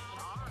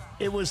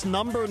 It was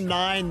number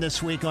 9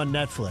 this week on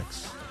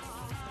Netflix.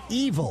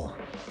 Evil.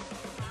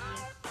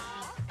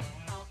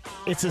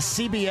 It's a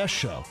CBS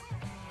show,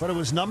 but it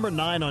was number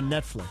 9 on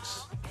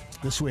Netflix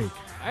this week.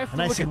 I have to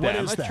look at that.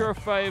 I'm not sure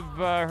if I've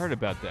heard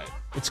about that.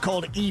 It's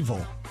called Evil.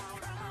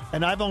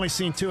 And I've only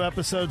seen 2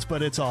 episodes,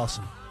 but it's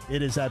awesome.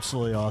 It is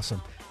absolutely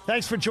awesome.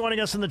 Thanks for joining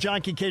us on the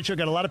John Kincade Show.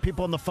 Got a lot of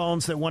people on the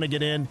phones that want to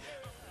get in,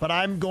 but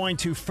I'm going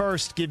to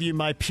first give you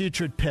my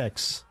putrid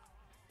picks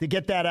to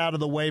get that out of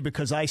the way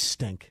because I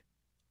stink.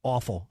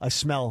 Awful. I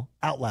smell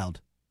out loud.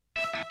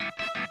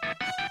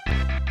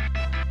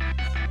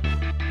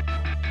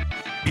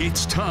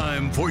 It's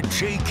time for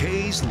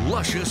JK's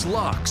Luscious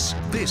Locks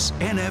this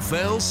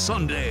NFL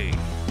Sunday.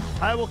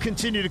 I will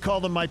continue to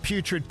call them my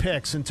putrid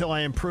picks until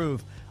I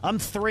improve. I'm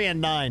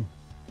 3-9.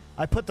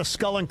 I put the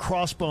skull and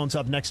crossbones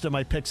up next to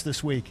my picks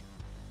this week.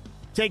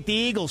 Take the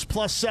Eagles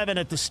 +7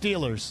 at the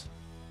Steelers.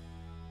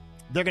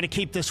 They're going to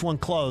keep this one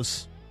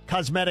close,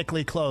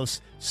 cosmetically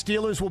close.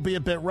 Steelers will be a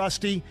bit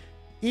rusty.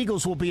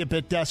 Eagles will be a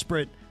bit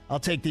desperate. I'll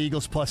take the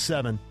Eagles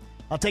 +7.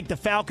 I'll take the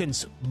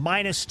Falcons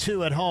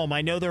 -2 at home.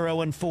 I know they're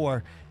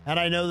 0-4, and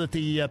I know that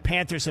the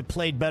Panthers have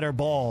played better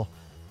ball.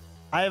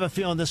 I have a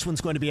feeling this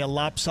one's going to be a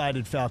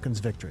lopsided Falcons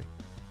victory.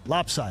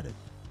 Lopsided.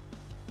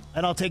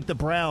 And I'll take the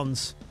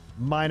Browns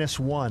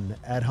 -1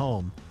 at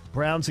home.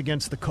 Browns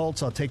against the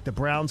Colts. I'll take the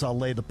Browns. I'll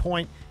lay the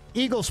point.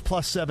 Eagles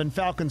 +7,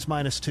 Falcons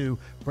 -2,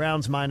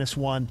 Browns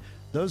 -1.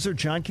 Those are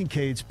John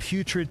Kincaid's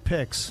putrid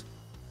picks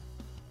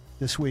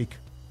this week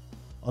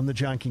on the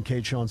John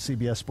Kincade Show on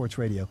CBS Sports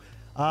Radio.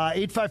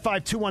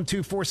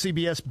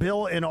 855-212-4CBS.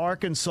 Bill in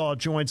Arkansas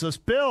joins us.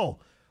 Bill,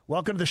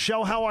 welcome to the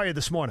show. How are you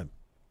this morning?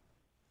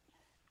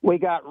 We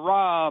got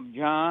robbed,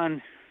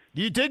 John.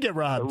 You did get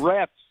robbed.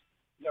 The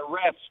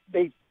refs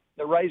beat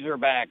the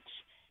Razorbacks.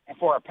 And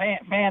for a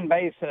fan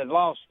base that had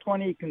lost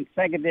 20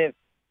 consecutive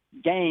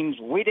games,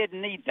 we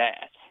didn't need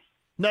that.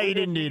 No, you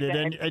didn't need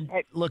it. And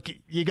look,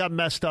 you got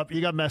messed up. You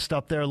got messed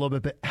up there a little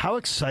bit. But how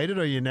excited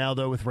are you now,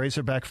 though, with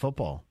Razorback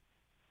football?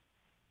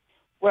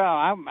 Well,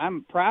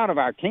 I'm proud of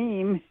our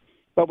team,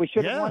 but we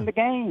should have won the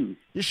game.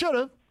 You should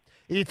have.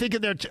 You think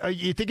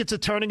it's a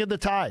turning of the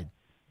tide?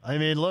 I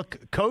mean,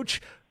 look,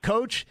 Coach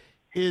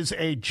is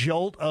a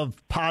jolt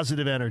of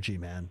positive energy,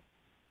 man.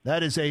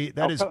 That is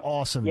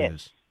awesome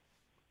news.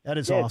 That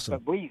is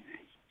awesome. But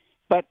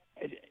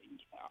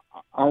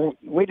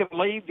we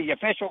believe the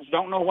officials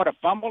don't know what a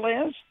fumble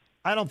is?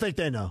 I don't think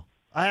they know.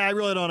 I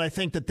really don't. I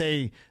think that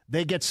they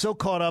get so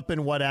caught up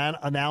in what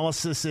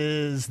analysis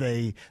is.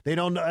 They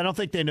don't. I don't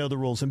think they know the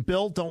rules. And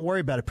Bill, don't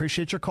worry about it.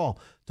 Appreciate your call.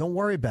 Don't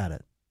worry about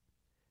it.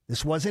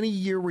 This wasn't a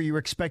year where you were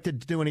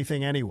expected to do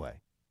anything anyway.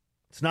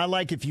 It's not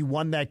like if you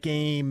won that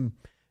game,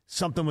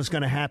 something was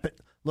going to happen.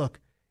 Look,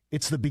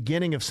 it's the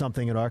beginning of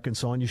something at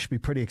Arkansas, and you should be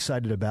pretty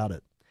excited about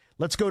it.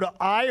 Let's go to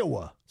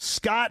Iowa.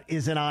 Scott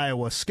is in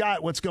Iowa.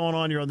 Scott, what's going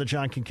on? You're on the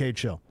John Kincade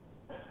Show.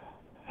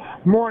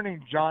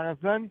 Morning,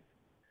 Jonathan.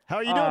 How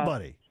are you doing,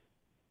 buddy?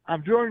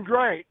 I'm doing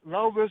great.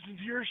 Love listening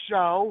to your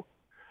show.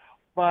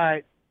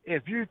 But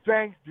if you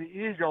think the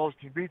Eagles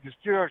can beat the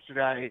Steelers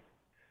today,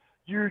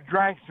 you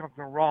drank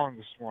something wrong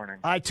this morning.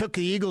 I took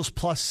the Eagles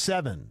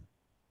 +7.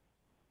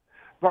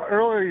 But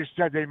earlier you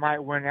said they might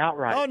win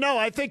outright. Oh, no,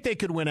 I think they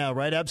could win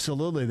outright.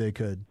 Absolutely they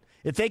could.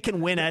 If they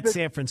can win at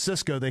San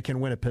Francisco, they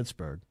can win at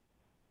Pittsburgh.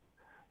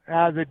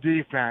 The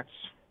defense.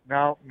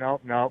 No.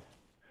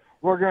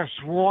 We're going to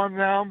swarm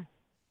them.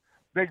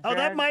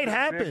 That might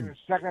happen. In the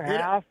second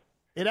half.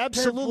 It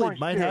absolutely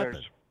might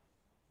happen.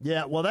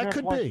 Yeah, well, that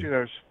could be.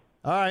 Steelers.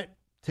 All right.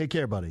 Take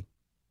care, buddy.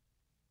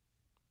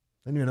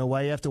 I don't even know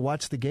why you have to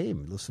watch the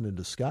game listening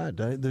to Scott.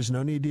 There's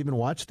no need to even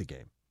watch the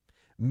game.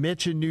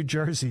 Mitch in New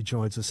Jersey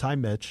joins us. Hi,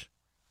 Mitch.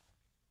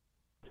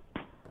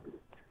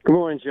 Good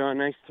morning, John.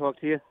 Nice to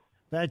talk to you.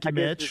 Thank you,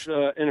 Mitch.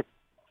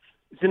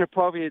 It's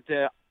inappropriate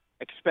to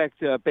expect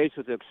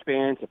baseball to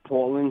expand to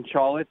Portland,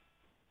 Charlotte,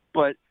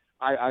 but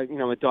I'm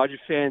a Dodger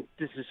fan.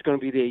 This is going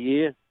to be their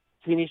year.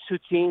 Seeing these two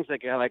teams,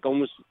 like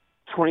almost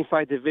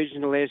 25 divisions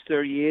in the last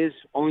 30 years,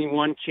 only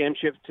one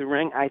championship to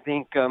ring. I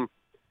think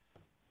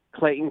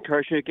Clayton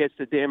Kershaw gets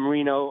the Dan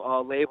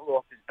Marino label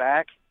off his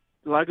back.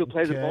 A lot of good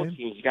players on both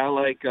teams. You gotta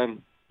like the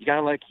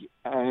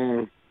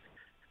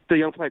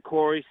young player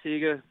Corey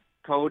Seager,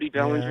 Cody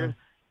Bellinger,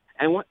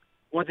 and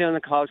one thing on the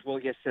college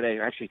world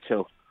yesterday, actually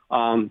two.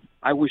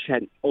 I wish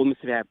Ole Miss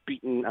had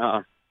beaten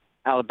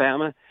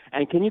Alabama.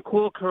 And can you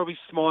call Kirby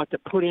Smart to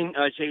put in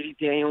J.D.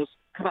 Daniels?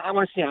 Come on, I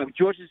want to see him.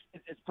 George is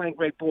playing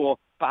great ball,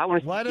 but I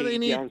want to see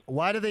J.D. Daniels.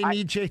 Why do they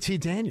need J.T.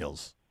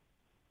 Daniels?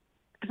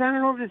 Because I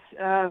don't know if this.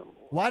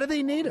 Why do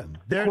they need him?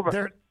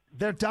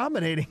 They're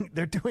dominating.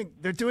 They're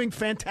doing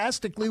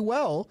fantastically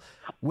well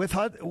with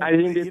HUD. I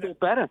think they do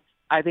better.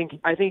 I think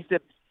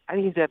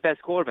he's their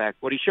best quarterback.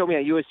 What he showed me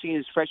at USC in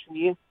his freshman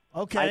year.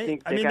 Okay,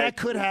 I mean that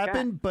could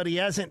happen, but he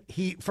hasn't.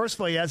 First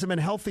of all, he hasn't been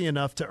healthy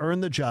enough to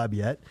earn the job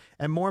yet,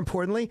 and more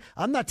importantly,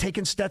 I'm not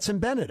taking Stetson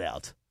Bennett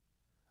out.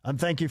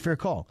 Thank you for your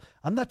call.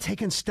 I'm not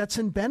taking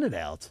Stetson Bennett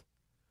out.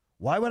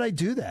 Why would I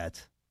do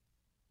that?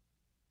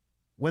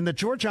 When the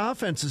Georgia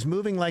offense is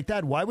moving like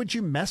that, why would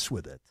you mess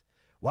with it?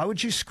 Why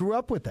would you screw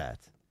up with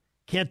that?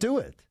 Can't do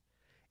it.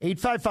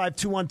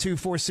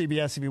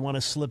 855-212-4CBS if you want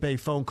to slip a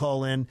phone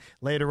call in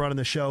later on in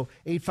the show.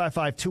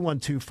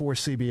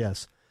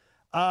 855-212-4CBS.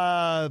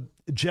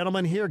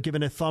 Gentleman here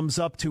giving a thumbs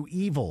up to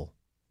Evil.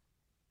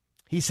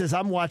 He says,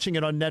 I'm watching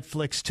it on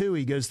Netflix too.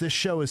 He goes, this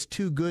show is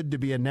too good to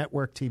be a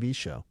network TV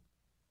show.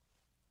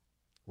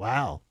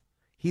 Wow.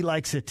 He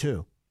likes it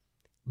too.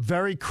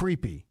 Very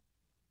creepy.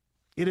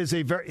 It's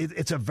a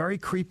very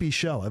creepy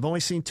show. I've only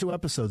seen 2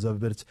 episodes of it,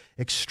 but it's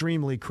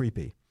extremely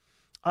creepy.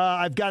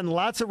 I've gotten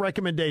lots of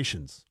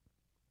recommendations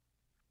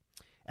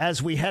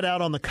as we head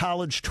out on the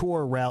college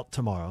tour route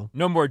tomorrow.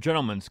 No more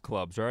gentlemen's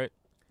clubs, right?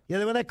 Yeah,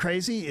 the one that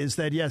crazy is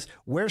that, yes,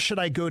 where should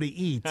I go to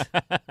eat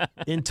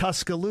in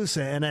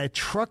Tuscaloosa? And a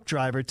truck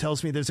driver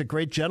tells me there's a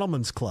great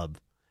gentlemen's club.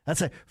 That's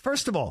like,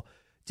 first of all,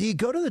 do you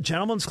go to the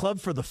gentlemen's club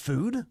for the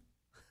food?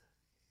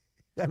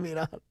 I mean,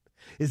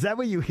 is that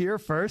what you hear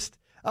first?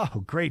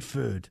 Oh, great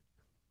food.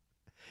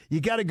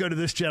 You got to go to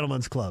this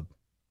gentleman's club.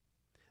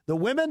 The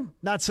women,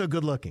 not so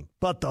good looking,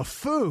 but the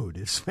food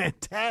is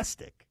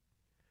fantastic.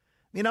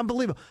 I mean,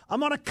 unbelievable.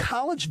 I'm on a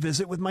college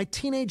visit with my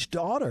teenage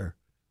daughter.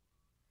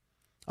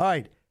 All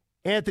right,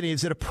 Anthony,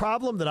 is it a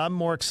problem that I'm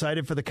more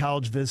excited for the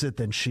college visit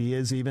than she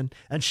is even?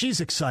 And she's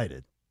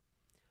excited,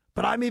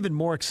 but I'm even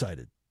more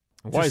excited.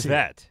 Why is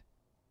that?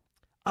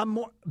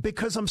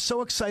 Because I'm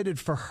so excited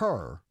for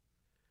her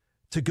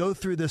to go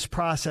through this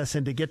process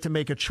and to get to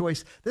make a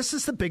choice. This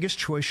is the biggest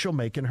choice she'll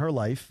make in her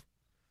life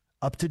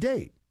up to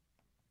date.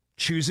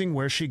 choosing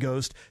where she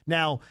goes.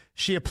 Now,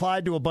 she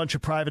applied to a bunch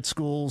of private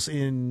schools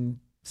in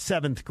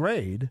 7th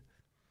grade,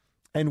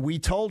 and we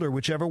told her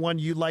whichever one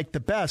you liked the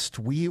best.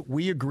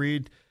 We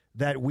agreed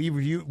that we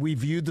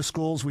viewed the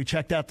schools, we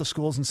checked out the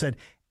schools and said,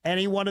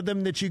 any one of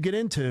them that you get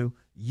into,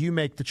 you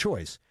make the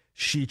choice.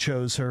 She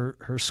chose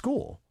her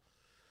school.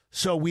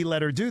 So we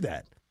let her do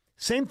that.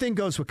 Same thing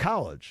goes with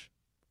college.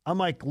 I'm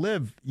like,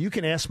 Liv, you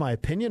can ask my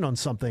opinion on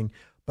something,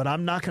 but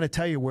I'm not going to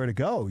tell you where to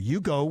go. You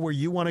go where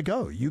you want to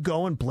go. You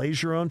go and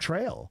blaze your own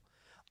trail.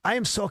 I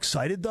am so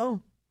excited,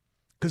 though,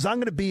 because I'm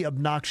going to be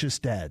obnoxious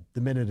dad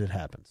the minute it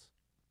happens.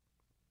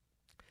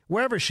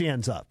 Wherever she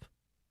ends up.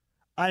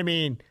 I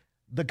mean,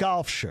 the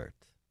golf shirt,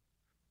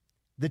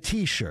 the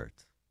T-shirt,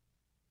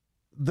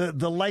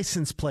 the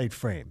license plate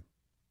frame.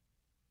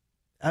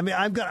 I mean,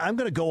 I'm going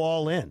to go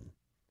all in.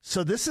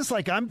 So this is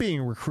like I'm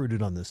being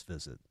recruited on this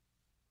visit.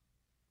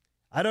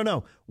 I don't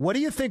know. What do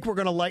you think we're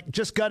going to like?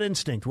 Just gut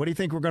instinct. What do you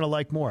think we're going to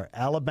like more,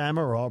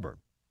 Alabama or Auburn?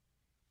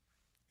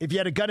 If you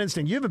had a gut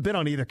instinct, you haven't been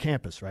on either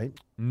campus, right?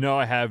 No,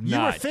 I have not. You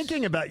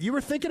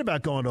were thinking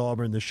about going to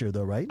Auburn this year,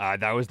 though, right?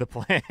 That was the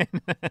plan.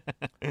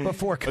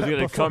 Before I was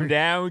going to come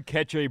down,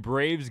 catch a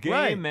Braves game,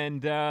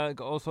 right, and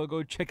also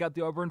go check out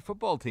the Auburn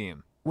football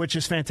team. Which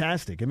is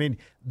fantastic. I mean,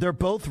 they're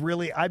both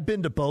really – I've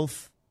been to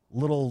both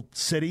little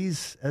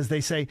cities, as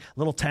they say,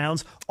 little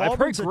towns. I've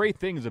heard great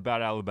things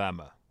about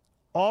Alabama.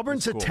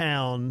 Auburn's a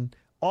town.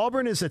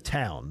 Auburn is a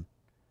town.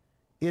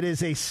 It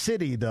is a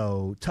city,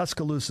 though.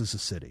 Tuscaloosa's a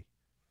city.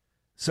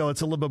 So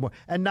it's a little bit more.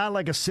 And not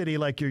like a city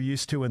like you're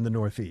used to in the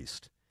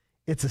Northeast.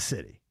 It's a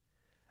city.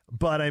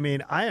 But, I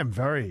mean, I'm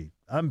very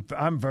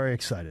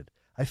excited.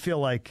 I feel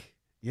like,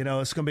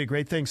 it's going to be a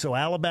great thing. So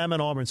Alabama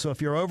and Auburn. So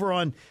if you're over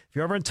in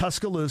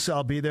Tuscaloosa,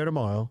 I'll be there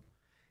tomorrow.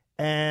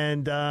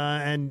 And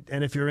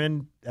if you're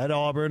at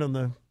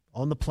Auburn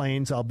on the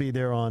plains, I'll be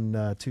there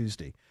on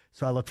Tuesday.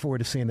 So I look forward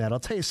to seeing that.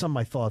 I'll tell you some of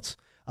my thoughts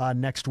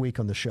next week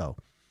on the show.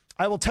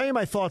 I will tell you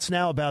my thoughts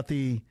now about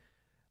the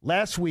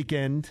last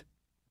weekend.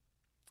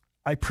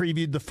 I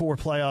previewed the 4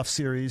 playoff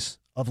series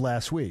of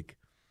last week,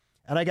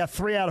 and I got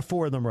 3 out of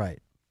 4 of them right.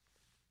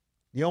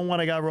 The only one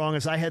I got wrong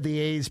is I had the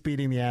A's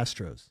beating the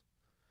Astros.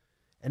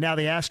 And now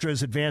the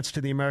Astros advanced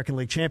to the American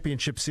League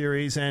Championship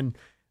Series, and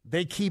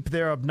they keep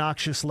their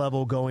obnoxious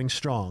level going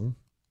strong.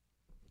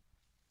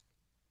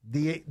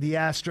 The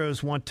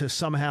Astros want to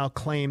somehow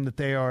claim that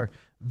they are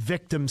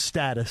victim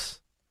status.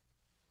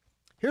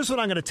 Here's what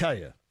I'm going to tell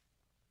you.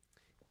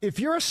 If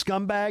you're a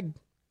scumbag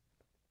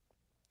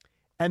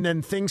and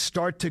then things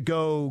start to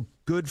go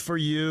good for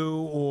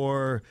you,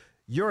 or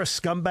you're a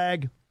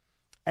scumbag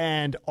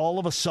and all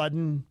of a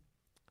sudden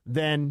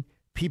then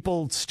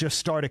people just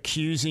start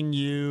accusing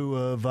you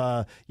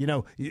of,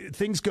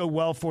 things go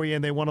well for you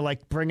and they want to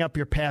like bring up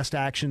your past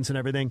actions and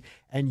everything,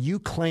 and you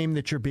claim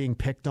that you're being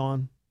picked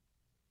on,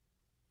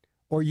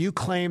 or you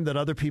claim that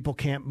other people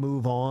can't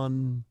move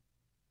on,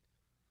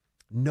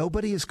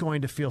 nobody is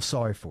going to feel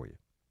sorry for you.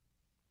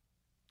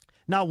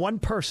 Not one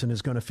person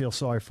is going to feel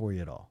sorry for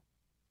you at all.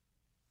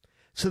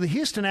 So the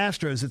Houston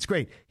Astros, it's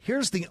great.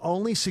 Here's the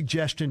only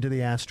suggestion to the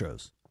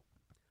Astros.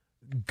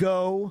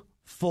 Go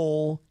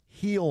full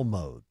heel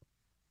mode.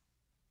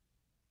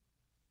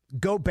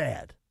 Go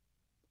bad.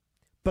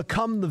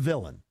 Become the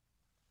villain.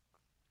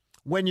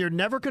 When you're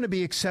never going to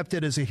be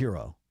accepted as a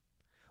hero,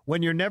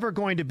 when you're never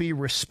going to be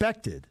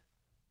respected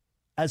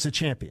as a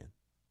champion,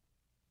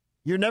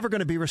 you're never going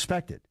to be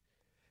respected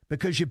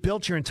because you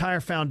built your entire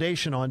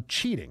foundation on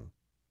cheating,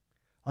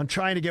 on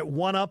trying to get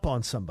one up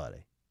on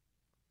somebody.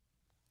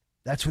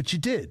 That's what you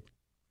did.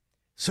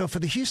 So for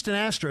the Houston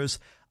Astros,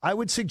 I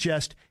would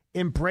suggest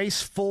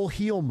embrace full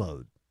heel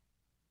mode.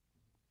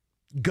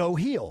 Go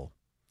heel.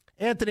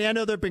 Anthony, I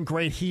know there have been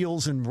great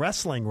heels in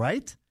wrestling,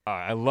 right?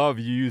 I love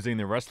you using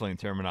the wrestling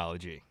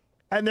terminology.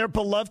 And they're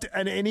beloved.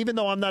 And even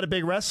though I'm not a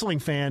big wrestling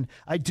fan,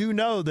 I do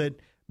know that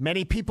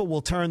many people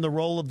will turn the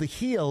role of the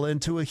heel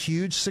into a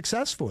huge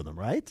success for them,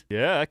 right?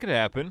 Yeah, that could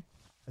happen.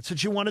 That's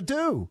what you want to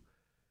do.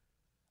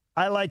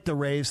 I like the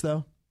Rays,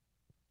 though.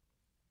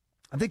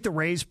 I think the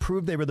Rays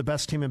proved they were the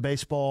best team in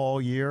baseball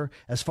all year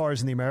as far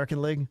as in the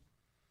American League.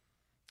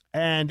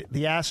 And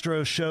the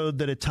Astros showed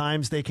that at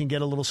times they can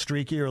get a little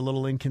streaky or a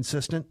little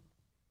inconsistent.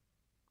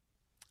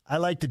 I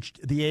like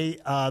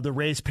the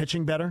Rays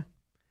pitching better,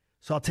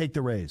 so I'll take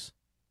the Rays.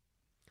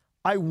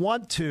 I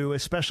want to,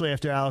 especially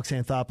after Alex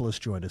Anthopoulos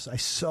joined us, I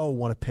so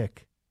want to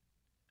pick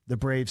the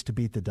Braves to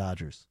beat the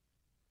Dodgers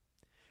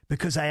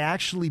because I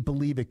actually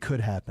believe it could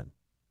happen.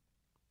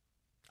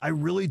 I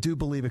really do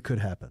believe it could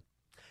happen.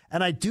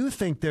 And I do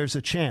think there's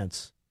a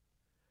chance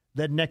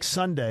that next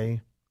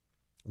Sunday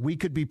we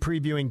could be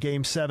previewing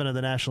Game 7 of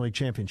the National League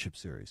Championship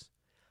Series.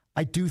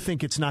 I do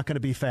think it's not going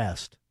to be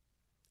fast.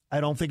 I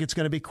don't think it's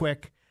going to be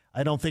quick.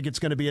 I don't think it's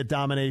going to be a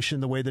domination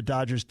the way the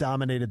Dodgers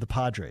dominated the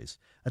Padres,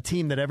 a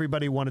team that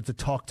everybody wanted to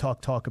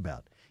talk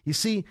about. You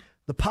see,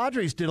 the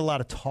Padres did a lot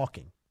of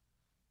talking,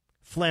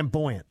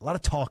 flamboyant, a lot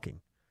of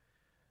talking.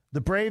 The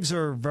Braves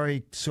are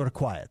very sort of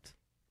quiet.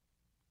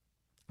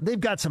 They've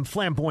got some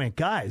flamboyant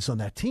guys on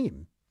that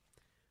team,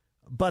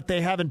 but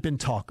they haven't been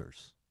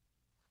talkers.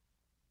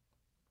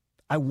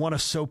 I want to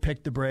so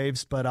pick the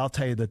Braves, but I'll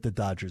tell you that the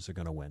Dodgers are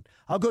going to win.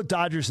 I'll go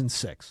Dodgers in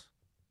 6.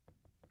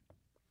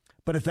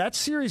 But if that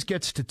series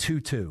gets to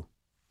 2-2,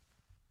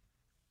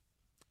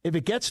 if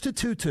it gets to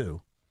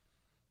 2-2,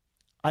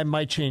 I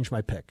might change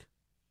my pick.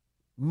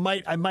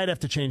 I might have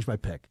to change my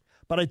pick.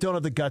 But I don't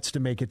have the guts to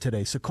make it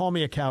today. So call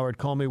me a coward,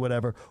 call me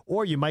whatever,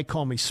 or you might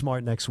call me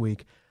smart next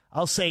week.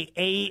 I'll say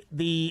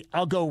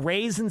I'll go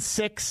Rays in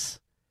 6,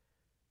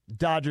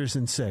 Dodgers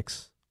in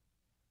 6.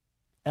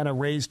 And a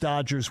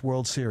Rays-Dodgers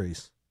World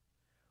Series,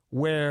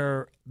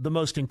 where the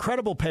most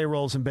incredible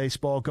payrolls in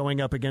baseball going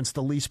up against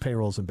the least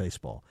payrolls in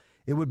baseball.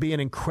 It would be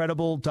an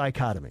incredible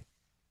dichotomy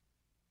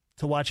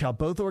to watch how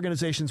both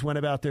organizations went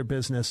about their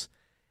business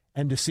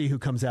and to see who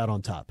comes out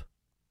on top.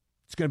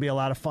 It's going to be a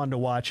lot of fun to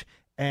watch.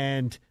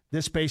 And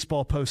this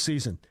baseball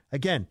postseason,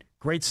 again,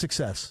 great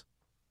success.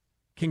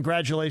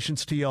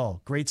 Congratulations to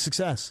y'all. Great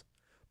success.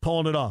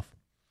 Pulling it off.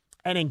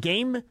 And in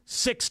Game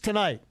 6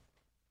 tonight,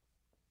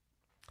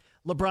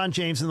 LeBron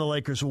James and the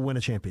Lakers will win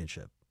a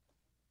championship.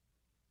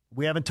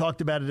 We haven't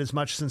talked about it as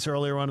much since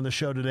earlier on in the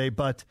show today,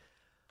 but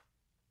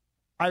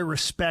I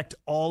respect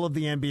all of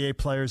the NBA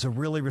players. I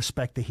really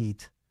respect the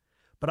Heat.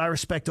 But I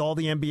respect all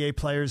the NBA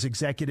players,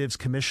 executives,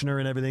 commissioner,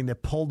 and everything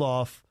that pulled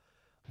off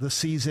the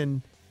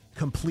season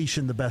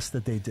completion the best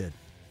that they did.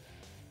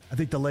 I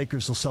think the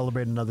Lakers will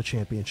celebrate another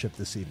championship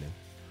this evening.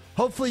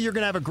 Hopefully you're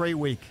going to have a great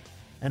week,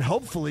 and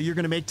hopefully you're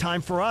going to make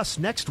time for us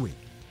next week.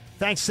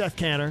 Thanks, Seth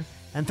Canner.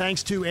 And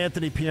thanks to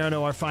Anthony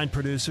Pierno, our fine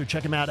producer.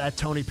 Check him out at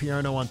Tony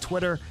Pierno on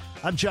Twitter.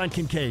 I'm John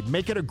Kincade.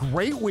 Make it a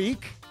great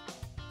week.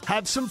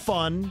 Have some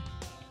fun.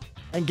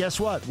 And guess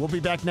what? We'll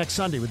be back next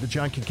Sunday with the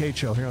John Kincade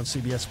Show here on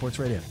CBS Sports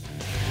Radio.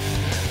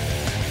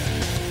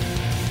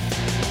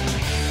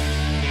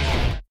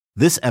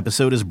 This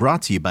episode is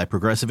brought to you by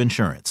Progressive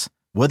Insurance.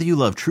 Whether you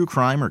love true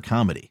crime or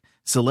comedy,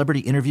 celebrity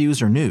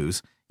interviews or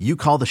news, you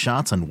call the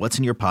shots on what's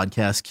in your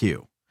podcast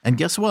queue. And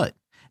guess what?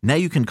 Now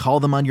you can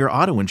call them on your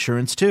auto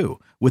insurance, too,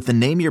 with the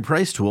Name Your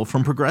Price tool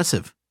from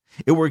Progressive.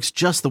 It works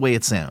just the way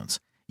it sounds.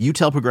 You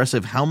tell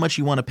Progressive how much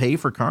you want to pay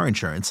for car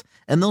insurance,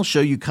 and they'll show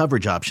you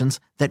coverage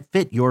options that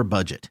fit your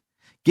budget.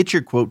 Get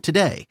your quote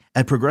today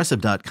at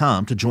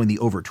Progressive.com to join the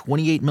over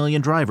 28 million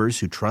drivers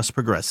who trust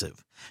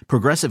Progressive.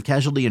 Progressive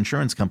Casualty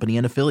Insurance Company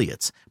and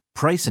Affiliates.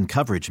 Price and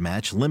coverage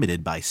match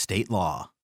limited by state law.